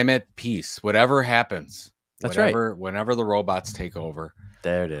I'm at peace. Whatever happens, whenever the robots take over,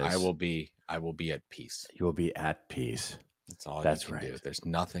 there it is. I will be at peace. You will be at peace. That's all you can do. There's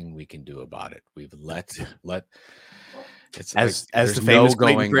nothing we can do about it. We've let it's as the famous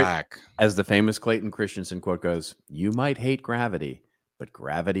as the famous Clayton Christensen quote goes, "You might hate gravity, but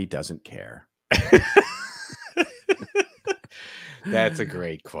gravity doesn't care." That's a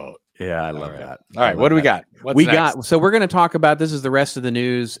great quote. Yeah, I love that. All right, what do we got? So we're going to talk about, this is the rest of the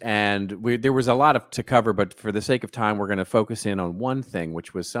news, and there was a lot to cover, but for the sake of time, we're going to focus in on one thing,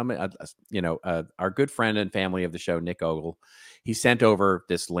 which was our good friend and family of the show, Nick Ogle. He sent over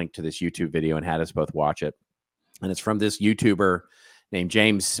this link to this YouTube video and had us both watch it. And it's from this YouTuber named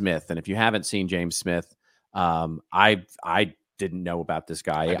James Smith. And if you haven't seen James Smith, I didn't know about this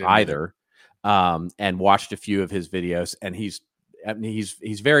guy either. and watched a few of his videos. And he's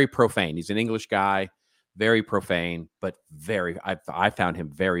very profane. He's an English guy, very profane, but I found him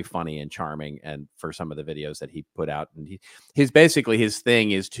very funny and charming. And for some of the videos that he put out, and his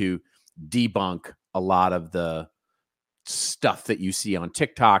thing is to debunk a lot of the stuff that you see on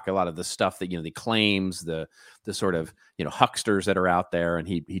TikTok, a lot of the stuff that, the claims, the sort of, hucksters that are out there. And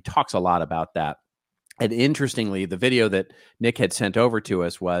he talks a lot about that. And interestingly, the video that Nick had sent over to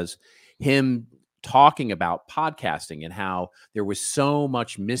us was him talking about podcasting and how there was so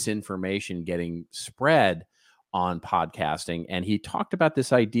much misinformation getting spread on podcasting. And he talked about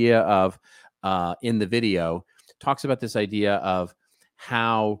this idea of, in the video, talks about this idea of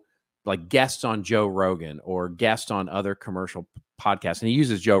how, like, guests on Joe Rogan or guests on other commercial podcasts, and he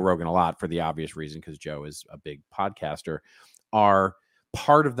uses Joe Rogan a lot for the obvious reason, because Joe is a big podcaster, are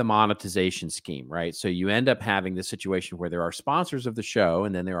part of the monetization scheme, right? So you end up having this situation where there are sponsors of the show,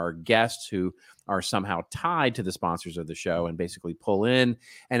 and then there are guests who are somehow tied to the sponsors of the show and basically pull in.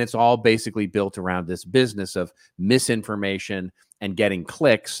 And it's all basically built around this business of misinformation and getting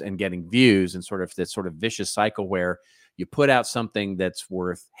clicks and getting views, and sort of this sort of vicious cycle where you put out something that's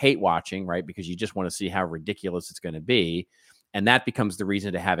worth hate watching, right? Because you just want to see how ridiculous it's going to be. And that becomes the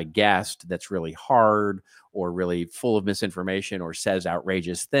reason to have a guest that's really hard or really full of misinformation or says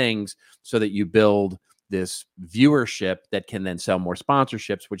outrageous things, so that you build this viewership that can then sell more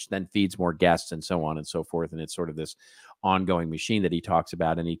sponsorships, which then feeds more guests, and so on and so forth. And it's sort of this ongoing machine that he talks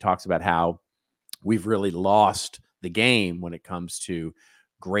about. And he talks about how we've really lost the game when it comes to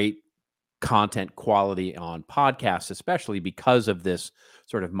great content quality on podcasts, especially because of this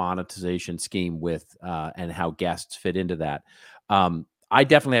sort of monetization scheme with and how guests fit into that. I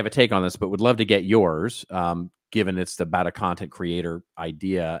definitely have a take on this, but would love to get yours, given it's about a content creator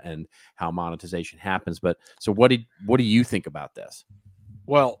idea and how monetization happens. But so what do you think about this?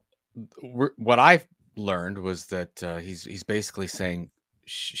 Well, what I've learned was that he's basically saying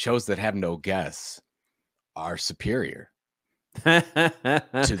shows that have no guests are superior. There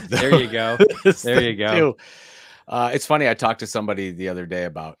you go. There you go. It's funny. I talked to somebody the other day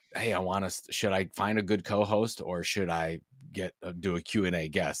about, hey, should I find a good co-host, or should I do a Q&A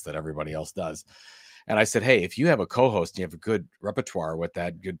guest that everybody else does? And I said, hey, if you have a co-host and you have a good repertoire with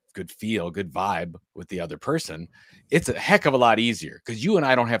that, good feel, good vibe with the other person, it's a heck of a lot easier, because you and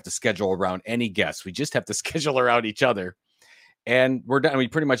I don't have to schedule around any guests. We just have to schedule around each other. And we're done. We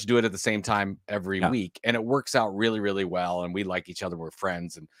pretty much do it at the same time every week. And it works out really, really well. And we like each other. We're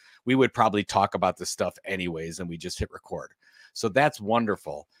friends. And we would probably talk about this stuff anyways. And we just hit record. So that's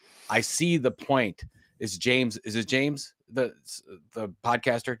wonderful. I see the point. Is it James, the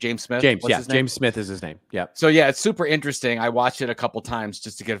podcaster? James Smith? James, yeah. James Smith is his name. Yeah. So yeah, it's super interesting. I watched it a couple times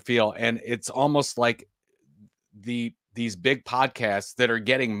just to get a feel. And it's almost like these big podcasts that are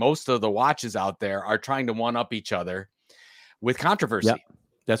getting most of the watches out there are trying to one up each other with controversy. Yep,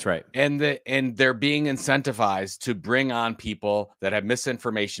 that's right. And they're being incentivized to bring on people that have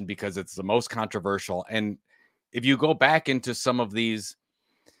misinformation because it's the most controversial. And if you go back into some of these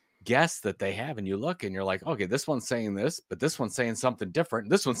guests that they have, and you look and you're like, okay, this one's saying this, but this one's saying something different.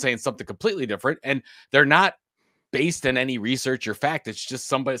 This one's saying something completely different. And they're not based in any research or fact. It's just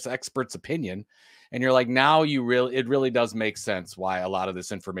somebody's expert's opinion. And you're like, now it really does make sense why a lot of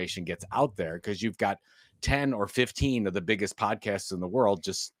this information gets out there, because you've got 10 or 15 of the biggest podcasts in the world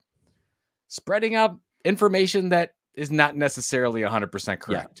just spreading out information that is not necessarily 100%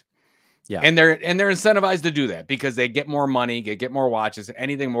 correct. Yeah. And they're incentivized to do that because they get more money, get more watches,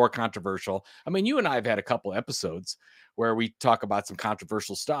 anything more controversial. I mean, you and I have had a couple episodes where we talk about some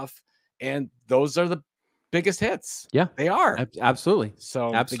controversial stuff, and those are the biggest hits. Yeah, they are. Absolutely.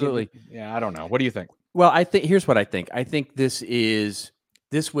 So absolutely. I don't know. What do you think? Well, here's what I think. I think this is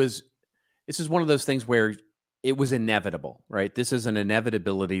one of those things where it was inevitable, right? This is an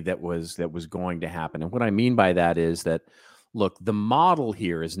inevitability that was going to happen. And what I mean by that is that, look, the model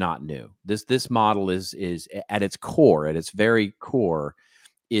here is not new. This model is at its core, at its very core,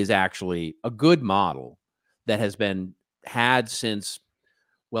 is actually a good model that has been had since,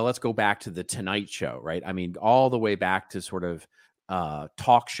 well, let's go back to the Tonight Show, right? I mean, all the way back to sort of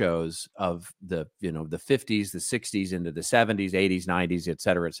talk shows of the 50s, the 60s, into the 70s, 80s, 90s, et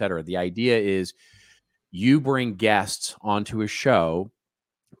cetera, et cetera. The idea is you bring guests onto a show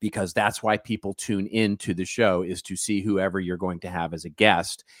because that's why people tune into the show, is to see whoever you're going to have as a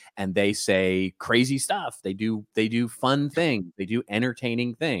guest. And they say crazy stuff. They do fun things. They do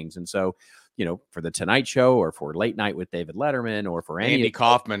entertaining things. And so, for the Tonight Show, or for Late Night with David Letterman, or for Andy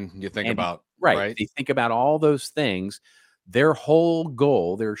Kaufman, you think about, right? They think about all those things. Their whole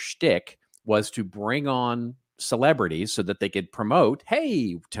goal, their shtick, was to bring on celebrities so that they could promote,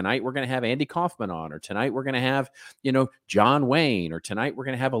 hey, tonight we're going to have Andy Kaufman on, or tonight we're going to have, John Wayne, or tonight we're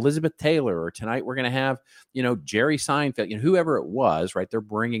going to have Elizabeth Taylor, or tonight we're going to have, Jerry Seinfeld, whoever it was, right? They're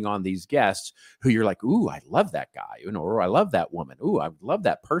bringing on these guests who you're like, ooh, I love that guy, or I love that woman. Ooh, I love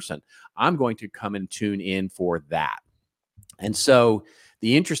that person. I'm going to come and tune in for that. And so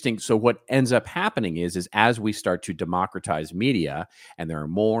what ends up happening is as we start to democratize media, and there are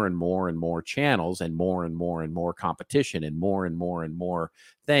more and more and more channels, and more and more and more competition, and more and more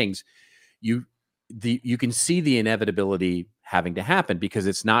things, you can see the inevitability having to happen, because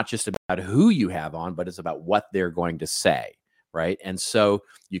it's not just about who you have on, but it's about what they're going to say. Right. And so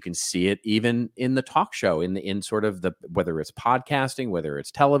you can see it even in the talk show, in sort of whether it's podcasting, whether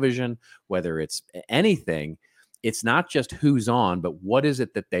it's television, whether it's anything. It's not just who's on, but what is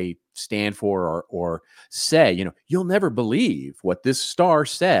it that they stand for or say. You'll never believe what this star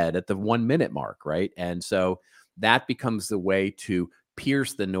said at the 1 minute mark, right? And so that becomes the way to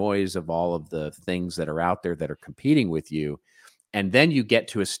pierce the noise of all of the things that are out there that are competing with you. And then you get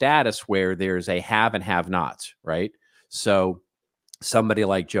to a status where there's a have and have nots, right? So somebody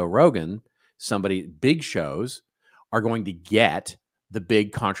like Joe Rogan, big shows are going to get the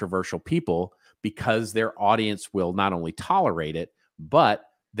big controversial people, because their audience will not only tolerate it, but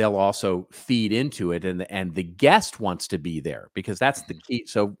they'll also feed into it. And the guest wants to be there, because that's the key.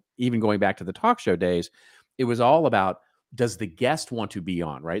 So even going back to the talk show days, it was all about, does the guest want to be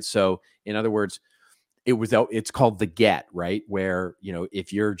on, right? So in other words, it's called The Get, right? Where,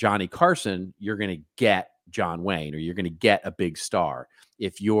 if you're Johnny Carson, you're going to get John Wayne, or you're going to get a big star.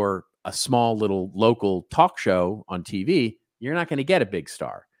 If you're a small little local talk show on TV, you're not going to get a big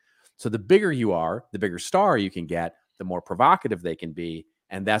star. So the bigger you are, the bigger star you can get, the more provocative they can be.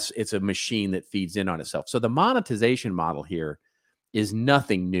 And it's a machine that feeds in on itself. So the monetization model here is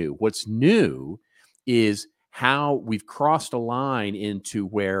nothing new. What's new is how we've crossed a line into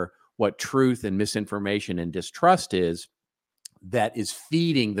where what truth and misinformation and distrust is, that is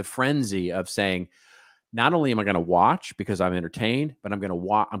feeding the frenzy of saying, not only am I going to watch because I'm entertained, but I'm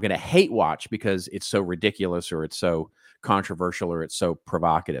going to hate watch because it's so ridiculous, or it's so controversial, or it's so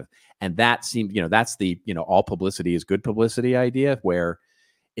provocative. And that seems, that's the, all publicity is good publicity idea, where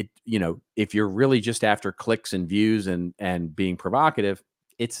it, if you're really just after clicks and views and being provocative,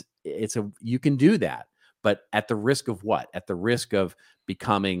 you can do that, but at the risk of what? At the risk of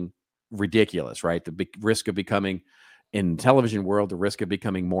becoming ridiculous, right? The risk of becoming, in television world, the risk of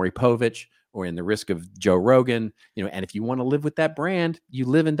becoming Maury Povich, or in the risk of Joe Rogan, and if you want to live with that brand, you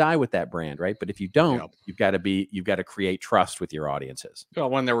live and die with that brand, right? But if you don't, you've got to create trust with your audiences. Well,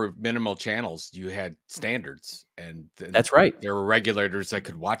 when there were minimal channels, you had standards, and that's right. There were regulators that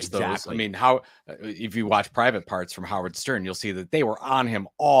could watch those. I mean, if you watch Private Parts from Howard Stern, you'll see that they were on him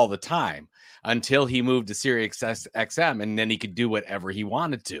all the time until he moved to Sirius XM, and then he could do whatever he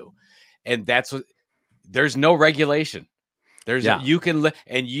wanted to. And there's no regulation. You can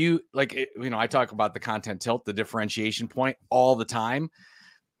I talk about the content tilt, the differentiation point all the time.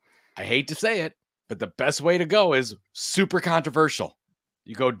 I hate to say it, but the best way to go is super controversial.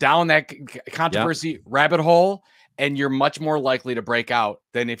 You go down that controversy rabbit hole, and you're much more likely to break out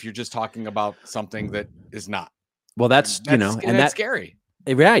than if you're just talking about something that is not. Well, that's scary.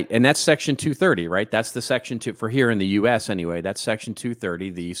 Right. And that's Section 230, right? That's the Section 2 for here in the US anyway. That's Section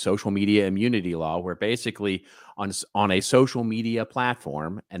 230, the social media immunity law, where basically on a social media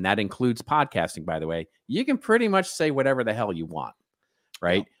platform, and that includes podcasting, by the way, you can pretty much say whatever the hell you want,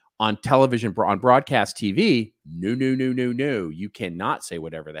 right? Yeah. On television, on broadcast TV, no. You cannot say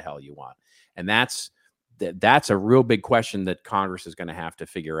whatever the hell you want. And that's a real big question that Congress is going to have to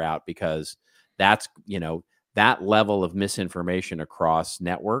figure out, because that's, that level of misinformation across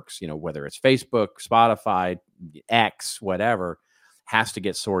networks, whether it's Facebook, Spotify, X, whatever, has to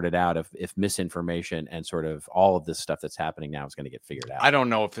get sorted out if misinformation and sort of all of this stuff that's happening now is going to get figured out. I don't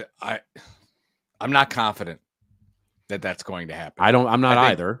know if I'm not confident that that's going to happen. I'm not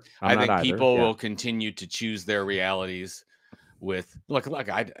either. I think people will continue to choose their realities with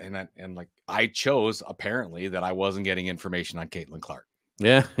I chose apparently that I wasn't getting information on Caitlin Clark.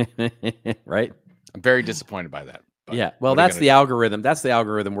 Yeah. Right. I'm very disappointed by that. Yeah. Well, that's the algorithm. That's the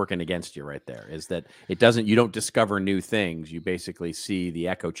algorithm working against you right there, is that you don't discover new things. You basically see the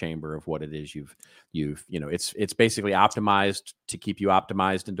echo chamber of what it is it's basically optimized to keep you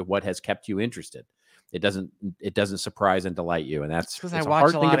optimized into what has kept you interested. It doesn't surprise and delight you. And that's because I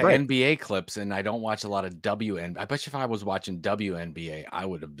watch a lot of NBA clips, and I don't watch a lot of WNBA. I bet you if I was watching WNBA, I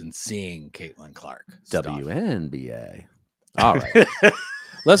would have been seeing Caitlin Clark stuff. WNBA. All right.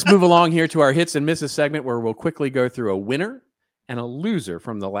 Let's move along here to our hits and misses segment, where we'll quickly go through a winner and a loser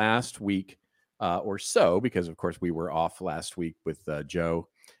from the last week or so, because of course we were off last week with Joe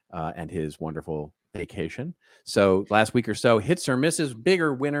and his wonderful vacation. So last week or so, hits or misses,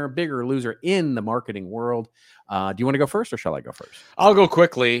 bigger winner, bigger loser in the marketing world. Do you want to go first, or shall I go first? I'll go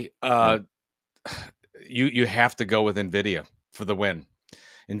quickly. You have to go with NVIDIA for the win.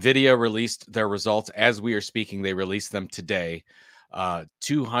 NVIDIA released their results as we are speaking. They released them today.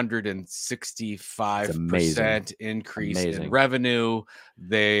 265% increase in revenue.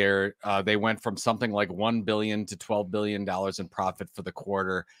 They went from something like $1 billion to $12 billion in profit for the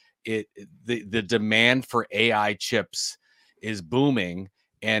quarter. The demand for AI chips is booming,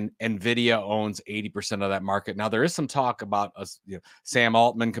 and NVIDIA owns 80% of that market. Now, there is some talk about Sam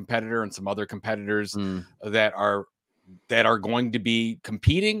Altman competitor and some other competitors that are going to be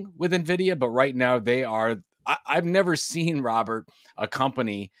competing with NVIDIA, but right now they are. I've never seen, Robert, a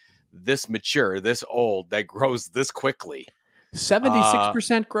company this mature, this old, that grows this quickly.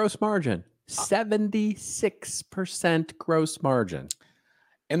 76% gross margin. 76% gross margin.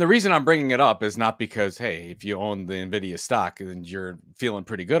 And the reason I'm bringing it up is not because, hey, if you own the NVIDIA stock, then you're feeling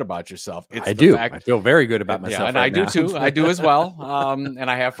pretty good about yourself. It's I do. I feel very good about myself. Yeah, and I do too. I do as well. And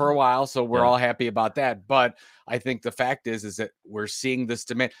I have for a while. So we're all happy about that. But I think the fact is that we're seeing this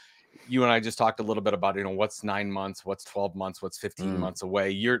demand. You and I just talked a little bit about, what's 9 months, what's 12 months, what's 15 months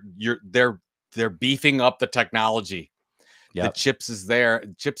away. They're beefing up the technology. Yep.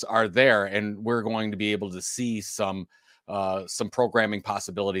 The chips are there, and we're going to be able to see some programming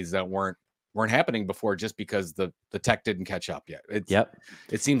possibilities that weren't happening before, just because the tech didn't catch up yet. It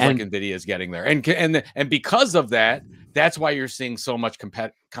seems like NVIDIA is getting there, and because of that, that's why you're seeing so much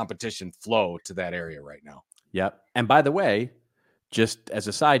competition flow to that area right now. Yep. And by the way, just as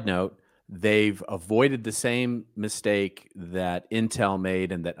a side note, they've avoided the same mistake that Intel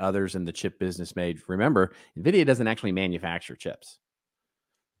made and that others in the chip business made. Remember, NVIDIA doesn't actually manufacture chips.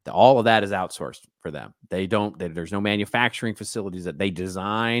 All of that is outsourced for them. There's no manufacturing facilities that they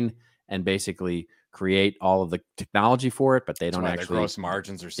design and basically create all of the technology for it, but they don't actually. Their gross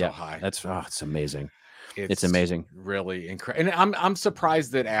margins are so high. It's amazing. It's amazing. Really incredible. And I'm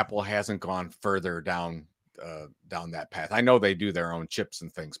surprised that Apple hasn't gone further down that path. I know they do their own chips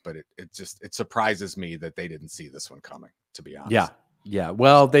and things, but it surprises me that they didn't see this one coming, to be honest. Yeah.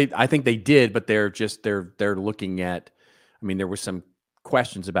 Well, I think they did, but they're looking at. I mean, there were some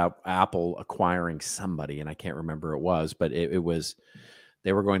questions about Apple acquiring somebody, and I can't remember who it was, but it was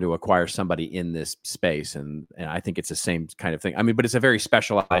they were going to acquire somebody in this space, and I think it's the same kind of thing. I mean, but it's a very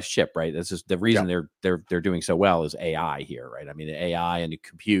specialized chip, right? This is the reason they're doing so well is AI here, right? I mean, the AI and the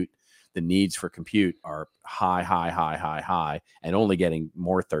compute. The needs for compute are high, and only getting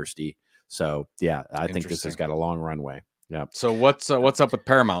more thirsty. So, yeah, I think this has got a long runway. Yeah. So what's up with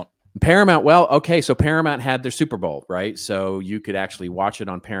Paramount? Paramount, well, okay, so Paramount had their Super Bowl, right? So you could actually watch it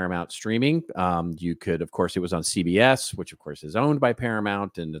on Paramount streaming. You could, of course, it was on CBS, which of course is owned by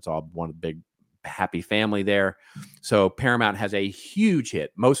Paramount, and it's all one big happy family there. So Paramount has a huge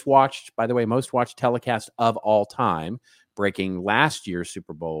hit, most watched telecast of all time, breaking last year's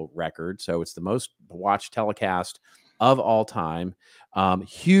Super Bowl record. So it's the most watched telecast of all time.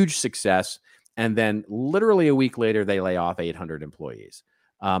 Huge success. And then literally a week later, they lay off 800 employees.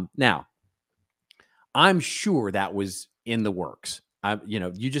 Now, I'm sure that was in the works.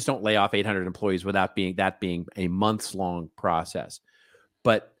 You just don't lay off 800 employees without being a months-long process.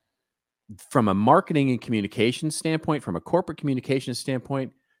 But from a marketing and communication standpoint, from a corporate communication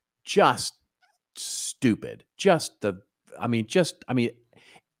standpoint, just stupid.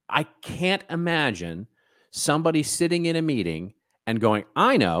 I can't imagine somebody sitting in a meeting and going,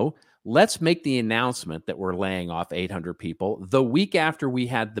 I know, let's make the announcement that we're laying off 800 people the week after we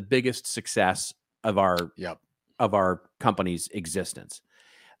had the biggest success of our company's existence.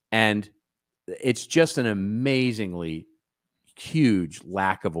 And it's just an amazingly huge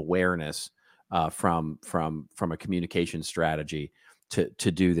lack of awareness from a communication strategy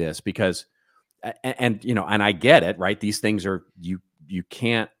to do this, because and I get it, right? These things are you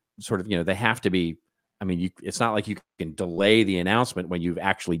can't sort of, they have to be. I mean, it's not like you can delay the announcement when you've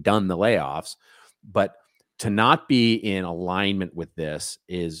actually done the layoffs, but to not be in alignment with this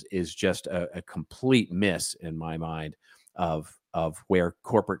is just a complete miss in my mind of where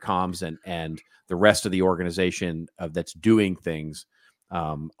corporate comms and the rest of the organization that's doing things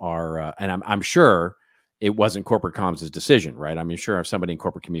are. And I'm sure it wasn't corporate comms' decision, right? I mean, sure, if somebody in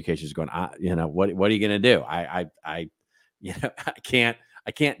corporate communications is going, what are you going to do? I can't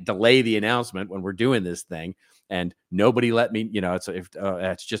delay the announcement when we're doing this thing, and nobody let me.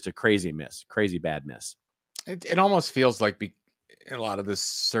 It's just a crazy bad miss. It almost feels like a lot of this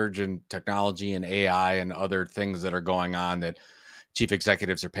surge in technology and AI and other things that are going on, that chief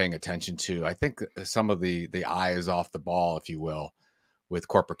executives are paying attention to. I think some of the eye is off the ball, if you will, with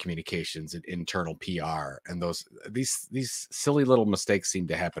corporate communications and internal PR, and these silly little mistakes seem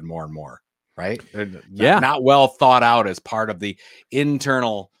to happen more and more, right? They're not well thought out as part of the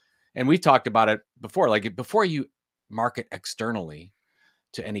internal. And we talked about it before, like before you market externally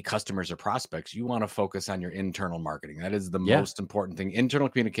to any customers or prospects, you want to focus on your internal marketing. That is the most important thing. Internal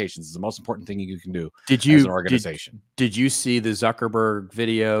communications is the most important thing you can do as an organization. Did you see the Zuckerberg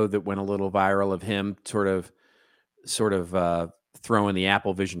video that went a little viral of him sort of throwing the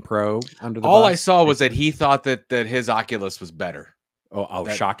Apple Vision Pro under the All bus? I saw was that he thought that his Oculus was better.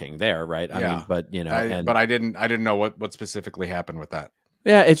 Shocking there, right? I mean, but but I didn't know what specifically happened with that.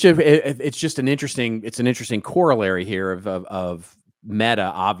 Yeah, it's just an interesting corollary here of Meta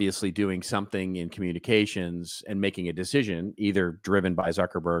obviously doing something in communications and making a decision, either driven by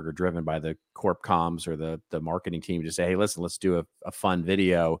Zuckerberg or driven by the corp comms or the marketing team, to say, hey, listen, let's do a fun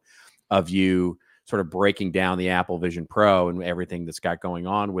video of you sort of breaking down the Apple Vision Pro and everything that's got going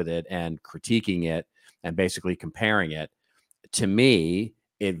on with it and critiquing it and basically comparing it. To me,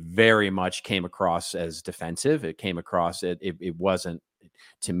 it very much came across as defensive. It came across, it wasn't,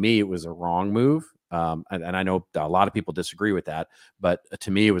 to me, it was a wrong move. And I know a lot of people disagree with that, but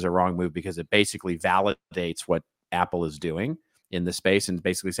to me, it was a wrong move because it basically validates what Apple is doing in the space and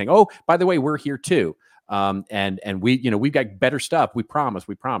basically saying, oh, by the way, we're here too. And we've got better stuff. We promise.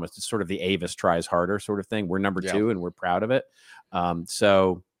 It's sort of the Avis tries harder sort of thing. We're number two and we're proud of it.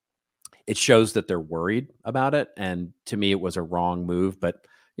 So it shows that they're worried about it. And to me, it was a wrong move, but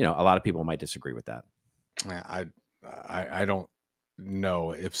a lot of people might disagree with that. Yeah, I don't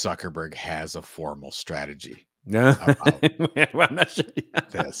know if Zuckerberg has a formal strategy. No, I'm not sure.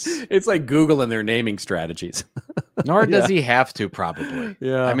 It's like Google and their naming strategies. Nor does he have to, probably.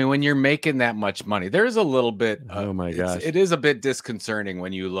 Yeah. I mean, when you're making that much money, there's a little bit. Oh my gosh, it is a bit disconcerting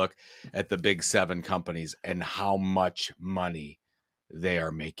when you look at the big 7 companies and how much money they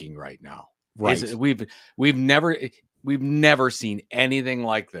are making right now. Right. We've never seen anything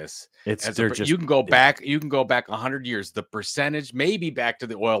like this. You can go back 100 years. The percentage maybe back to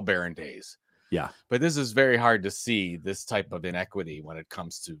the oil baron days. Yeah. But this is very hard to see this type of inequity when it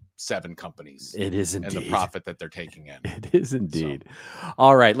comes to 7 companies. It is indeed. And the profit that they're taking in. It is indeed. So.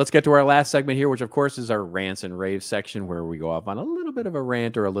 All right. Let's get to our last segment here, which of course is our rants and raves section, where we go off on a little bit of a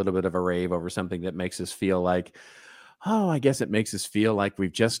rant or a little bit of a rave over something that makes us feel like, I guess it makes us feel like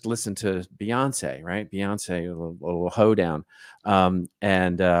we've just listened to Beyonce, right? Beyonce, a little hoedown.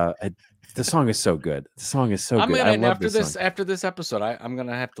 The song is so good. The song is so good. I love this song. After this episode, I'm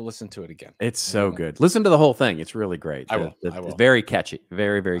gonna have to listen to it again. It's so good. Listen to the whole thing. It's really great. I will. It's very catchy.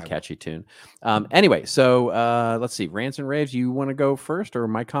 Very, very catchy tune. Anyway, so let's see. Rants and raves. You want to go first, or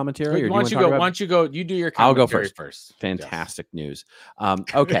my commentary? Why don't you go? You do your commentary. I'll go first. Fantastic news.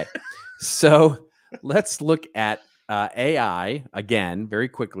 Okay, so let's look at AI again very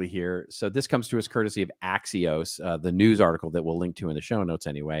quickly here. So this comes to us courtesy of Axios, the news article that we'll link to in the show notes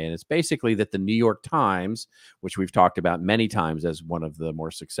anyway. And it's basically that the New York Times, which we've talked about many times as one of the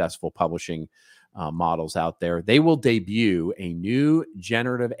more successful publishing models out there, they will debut a new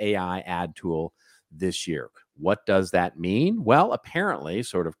generative AI ad tool this year. What does that mean? Well, apparently,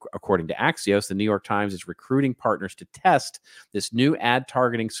 sort of according to Axios, the New York Times is recruiting partners to test this new ad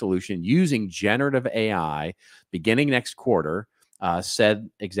targeting solution using generative AI beginning next quarter,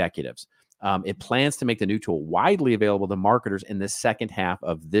 said executives. It plans to make the new tool widely available to marketers in the second half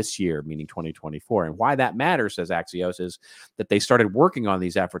of this year, meaning 2024. And why that matters, says Axios, is that they started working on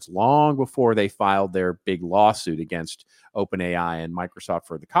these efforts long before they filed their big lawsuit against OpenAI and Microsoft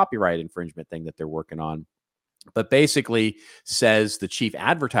for the copyright infringement thing that they're working on. But basically, says the chief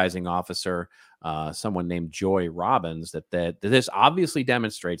advertising officer, someone named Joy Robbins, that this obviously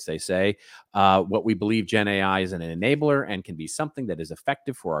demonstrates, they say, what we believe Gen AI is an enabler and can be something that is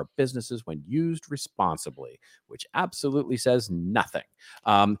effective for our businesses when used responsibly, which absolutely says nothing.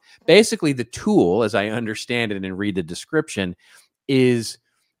 Basically, the tool, as I understand it and read the description, is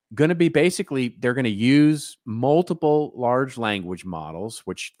going to be basically, they're going to use multiple large language models,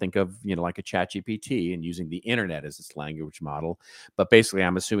 which think of, like a ChatGPT, and using the internet as its language model. But basically,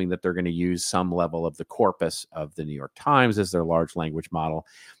 I'm assuming that they're going to use some level of the corpus of the New York Times as their large language model,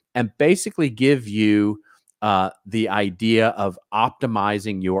 and basically give you the idea of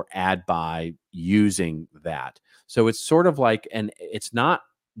optimizing your ad buy using that. So it's sort of like, and it's not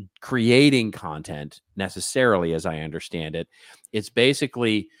creating content necessarily, as I understand it. It's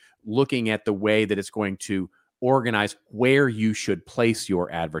basically looking at the way that it's going to organize where you should place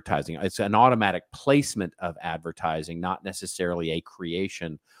your advertising. It's an automatic placement of advertising, not necessarily a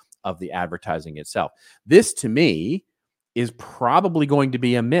creation of the advertising itself. This, to me, is probably going to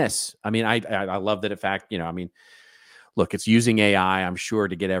be a miss. I mean, I love that. In fact, you know, I mean, look, it's using AI, I'm sure,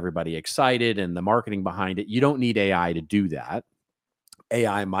 to get everybody excited and the marketing behind it. You don't need AI to do that.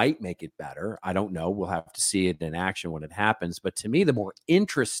 AI might make it better. I don't know. We'll have to see it in action when it happens. But to me, the more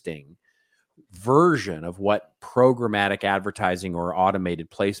interesting version of what programmatic advertising or automated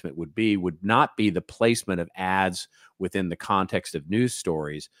placement would not be the placement of ads within the context of news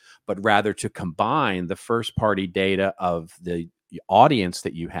stories, but rather to combine the first party data of the audience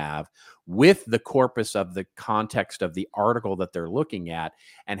that you have with the corpus of the context of the article that they're looking at,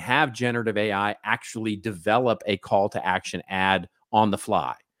 and have generative AI actually develop a call to action ad on the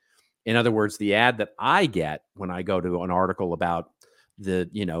fly. In other words, the ad that I get when I go to an article about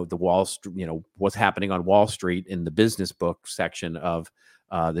the Wall Street, what's happening on Wall Street in the business book section of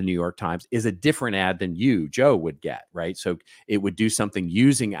the New York Times, is a different ad than you, Joe, would get, right? So it would do something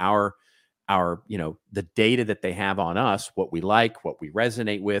using our the data that they have on us, what we like, what we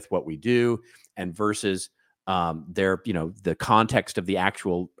resonate with, what we do, and versus their the context of the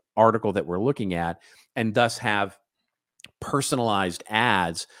actual article that we're looking at, and thus have personalized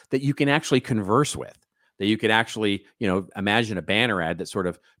ads that you can actually converse with, that you could actually, imagine a banner ad that sort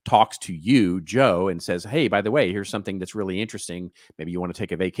of talks to you, Joe, and says, hey, by the way, here's something that's really interesting. Maybe you want to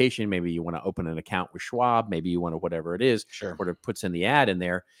take a vacation. Maybe you want to open an account with Schwab. Maybe you want to, whatever it is, Sure. sort of puts in the ad in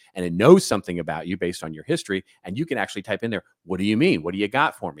there, and it knows something about you based on your history. And you can actually type in there, what do you mean? What do you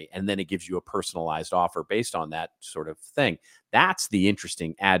got for me? And then it gives you a personalized offer based on that sort of thing. That's the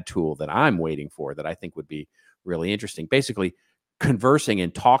interesting ad tool that I'm waiting for, that I think would be really interesting. Basically, conversing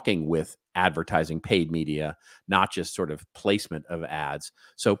and talking with advertising, paid media, not just sort of placement of ads.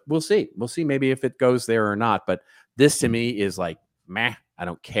 So we'll see. We'll see maybe if it goes there or not. But this to me is like, meh, I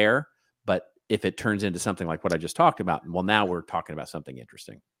don't care. But if it turns into something like what I just talked about, well, now we're talking about something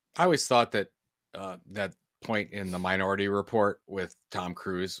interesting. I always thought that that point in the Minority Report with Tom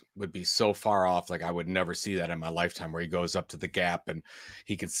Cruise would be so far off. Like, I would never see that in my lifetime, where he goes up to the Gap and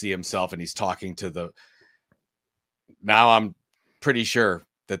he can see himself and he's talking to the. Now I'm pretty sure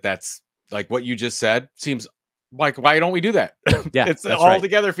that that's like what you just said. Seems like, why don't we do that? Yeah, it's that's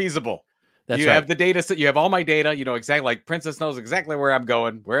altogether feasible. That's you right. have the data set. You have all my data. You know exactly. Like Princess knows exactly where I'm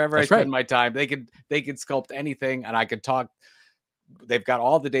going, wherever I spend my time. They can sculpt anything, and I can talk. They've got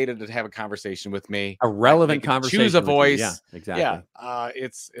all the data to have a conversation with me. A relevant conversation. Choose a voice. Yeah, exactly. Yeah,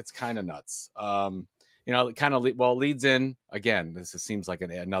 it's kind of nuts. It kind of leads in again. This seems like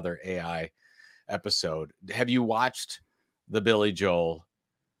another AI episode. Have you watched the Billy Joel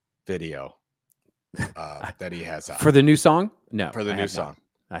video that he has on for the new song? No, for the new song.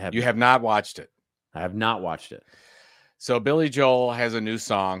 I have. You have not watched it. I have not watched it. So Billy Joel has a new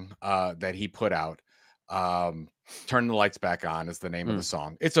song that he put out. Turn the Lights Back On is the name of the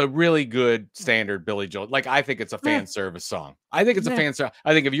song. It's a really good standard Billy Joel. Like, I think it's a fan service song. I think it's a fan service.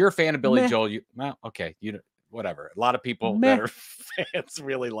 I think if you're a fan of Billy Joel, okay, whatever. A lot of people that are fans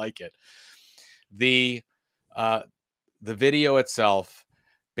really like it. The video itself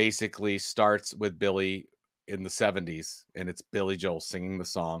basically starts with Billy in the 70s, and it's Billy Joel singing the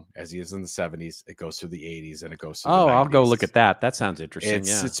song as he is in the 70s. It goes through the 80s and it goes through the 90s. I'll go look at that. That sounds interesting.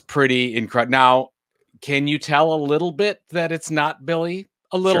 It's pretty incredible. Now, can you tell a little bit that it's not Billy?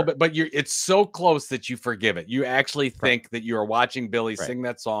 A little bit, but it's so close that you forgive it. You think that you are watching Billy sing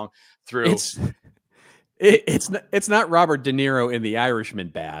that song through. It's not Robert De Niro in The Irishman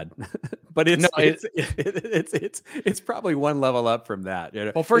bad, but it's probably one level up from that.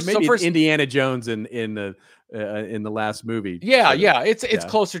 Well, first Indiana Jones in the last movie. It's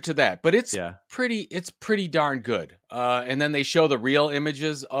closer to that, but it's pretty darn good. And then they show the real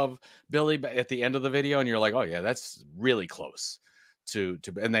images of Billy at the end of the video, and you're like, oh yeah, that's really close to.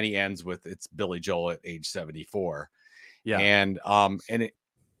 And then he ends with it's Billy Joel at age 74. Yeah, and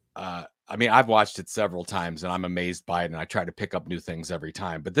I mean, I've watched it several times and I'm amazed by it, and I try to pick up new things every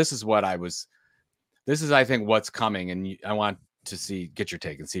time. But this is I think what's coming, and I want to get your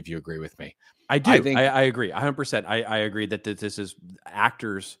take and see if you agree with me. I do. I agree 100%. I agree that this is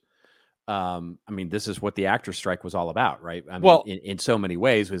actors. I mean, this is what the actor strike was all about, right? I mean, in so many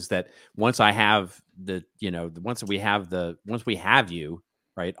ways, was that once I have once we have you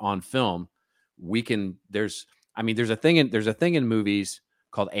right on film, we can. There's a thing in movies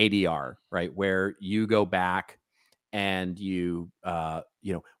called ADR, right? Where you go back and you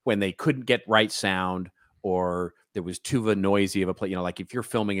when they couldn't get right sound, or there was too noisy of a place, like if you're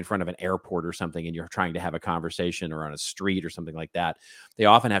filming in front of an airport or something and you're trying to have a conversation, or on a street or something like that, they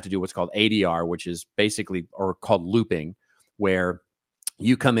often have to do what's called ADR, which is basically, or called looping, where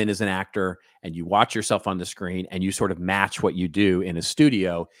you come in as an actor and you watch yourself on the screen and you sort of match what you do in a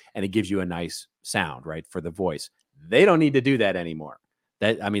studio, and it gives you a nice sound, right, for the voice. They don't need to do that anymore.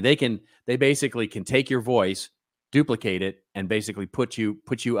 They basically can take your voice, duplicate it, and basically put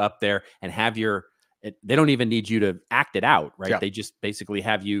you up there and have they don't even need you to act it out, right? Yeah. They just basically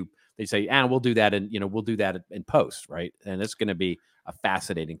have you, they say, we'll do that. And, we'll do that in post. Right. And it's going to be a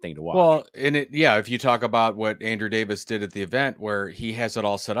fascinating thing to watch. Well, if you talk about what Andrew Davis did at the event where he has it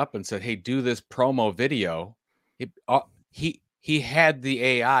all set up and said, hey, do this promo video. He had the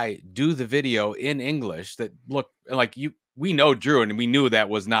AI do the video in English that looked like we know Drew, and we knew that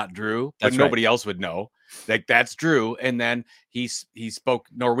was not Drew, but nobody else would know. Like, that's Drew. And then he spoke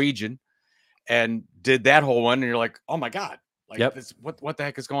Norwegian and did that whole one. And you're like, oh my God, like this, what the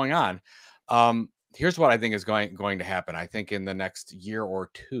heck is going on? Here's what I think is going to happen. I think in the next year or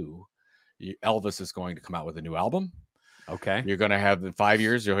two, Elvis is going to come out with a new album. Okay. You're going to have in 5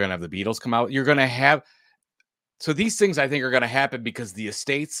 years, you're going to have the Beatles come out. You're going to have, so these things I think are going to happen because the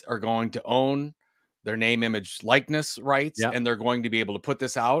estates are going to own their name, image, likeness rights, and they're going to be able to put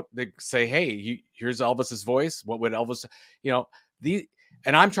this out. They say, hey, here's Elvis's voice. What would Elvis,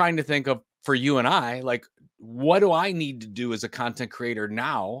 and I'm trying to think of, for you and I, like, what do I need to do as a content creator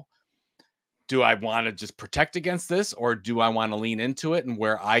now? Do I want to just protect against this, or do I want to lean into it and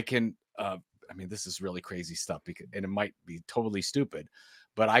where I can, this is really crazy stuff and it might be totally stupid,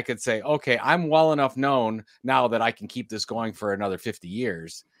 but I could say, okay, I'm well enough known now that I can keep this going for another 50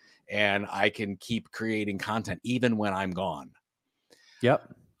 years and I can keep creating content even when I'm gone.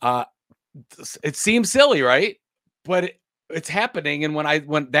 Yep. It seems silly, right? But it's happening. And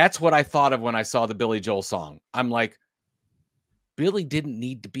when that's what I thought of when I saw the Billy Joel song, I'm like, Billy didn't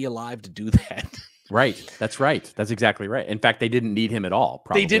need to be alive to do that. Right. That's right. That's exactly right. In fact, they didn't need him at all.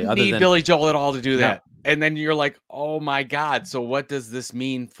 Probably. They didn't need Billy Joel at all to do that. And then you're like, oh my God. So what does this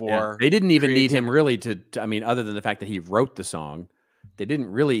mean for? They didn't even need him really to, other than the fact that he wrote the song, they didn't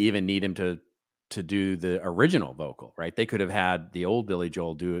really even need him to do the original vocal, right? They could have had the old Billy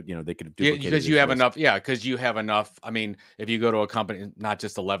Joel do it. They could have duplicated because you have enough. Yeah, because you have enough. I mean, if you go to a company, not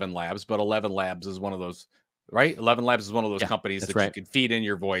just 11 Labs, but 11 Labs is one of those. Right? 11 Labs is one of those companies that you can feed in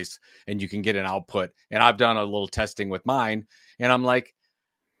your voice and you can get an output. And I've done a little testing with mine, and I'm like,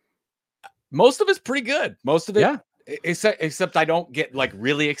 most of it's pretty good. Most of it, except I don't get like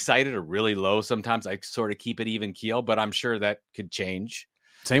really excited or really low. Sometimes I sort of keep it even keel, but I'm sure that could change.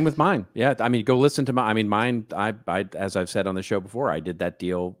 Same with mine. Yeah. Go listen to mine. I, as I've said on the show before, I did that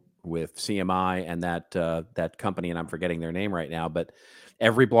deal with CMI and that company, and I'm forgetting their name right now, but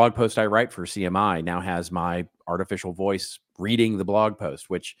every blog post I write for CMI now has my artificial voice reading the blog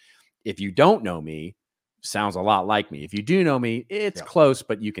post, which, if you don't know me, sounds a lot like me. If you do know me, it's close,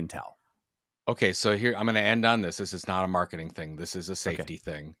 but you can tell. Okay, so here, I'm going to end on this. This is not a marketing thing. This is a safety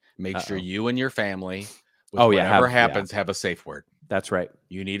thing. Make sure you and your family, whatever happens, have a safe word. That's right.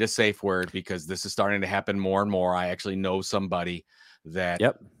 You need a safe word because this is starting to happen more and more. I actually know somebody that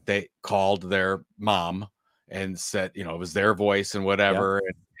they called their mom and said, it was their voice and whatever,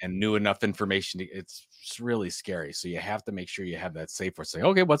 and knew enough information. It's really scary. So you have to make sure you have that safe word. Say,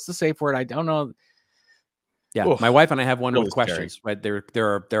 okay, what's the safe word? I don't know. Yeah. Oof, my wife and I have one with questions, right? There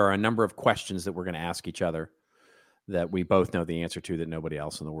are a number of questions that we're going to ask each other that we both know the answer to that nobody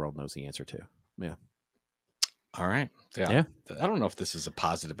else in the world knows the answer to. Yeah. All right. Yeah. I don't know if this is a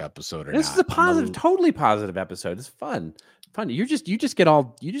positive episode or not. This is a positive, totally positive episode. It's fun. You just get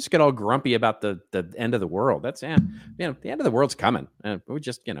all grumpy about the end of the world. That's the end of the world's coming. We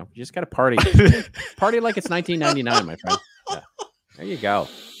just you just got to party like it's 1999, my friend. Yeah. There you go.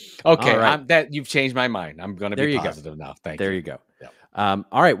 Okay, right. That you've changed my mind. I'm going to be positive now. Thank you. There you go. Yep.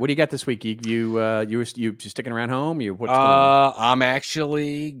 All right, what do you got this week? You sticking around home? What's going on? I'm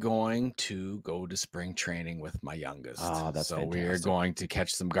actually going to go to spring training with my youngest. Oh, that's so fantastic. We're going to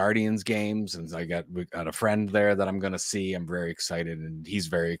catch some Guardians games, and we got a friend there that I'm going to see. I'm very excited, and he's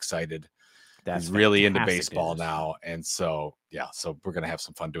very excited. He's really into baseball now, and so we're going to have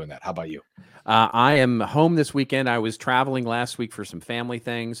some fun doing that. How about you? I am home this weekend. I was traveling last week for some family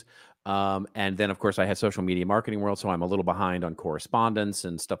things. And then, of course, I had Social Media Marketing World, so I'm a little behind on correspondence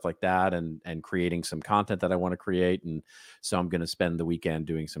and stuff like that, and creating some content that I want to create. And so I'm going to spend the weekend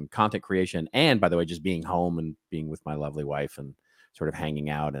doing some content creation. And by the way, just being home and being with my lovely wife and sort of hanging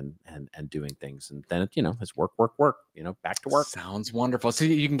out and doing things. And then, it's work, back to work. Sounds wonderful. So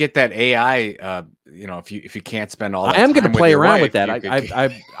you can get that AI, if you can't spend all that I am going to play around with that.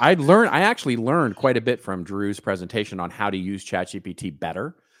 I actually learned quite a bit from Drew's presentation on how to use ChatGPT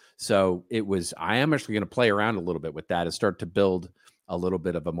better. So I am actually going to play around a little bit with that and start to build a little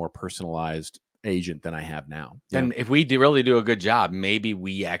bit of a more personalized agent than I have now. And if we really do a good job, maybe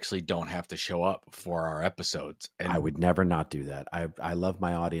we actually don't have to show up for our episodes. And I would never not do that. I love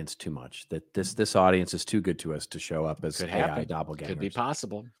my audience too much. That this audience is too good to us to show up as AI doppelgangers. Could be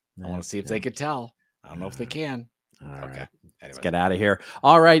possible. I want to see if they could tell. I don't know if they can. All Okay. right. Anyways. Let's get out of here.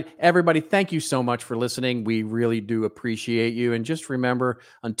 All right, everybody, thank you so much for listening. We really do appreciate you. And just remember,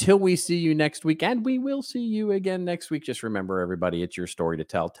 until we see you next week, and we will see you again next week, just remember, everybody, it's your story to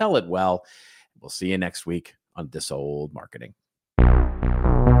tell. Tell it well. We'll see you next week on This Old Marketing.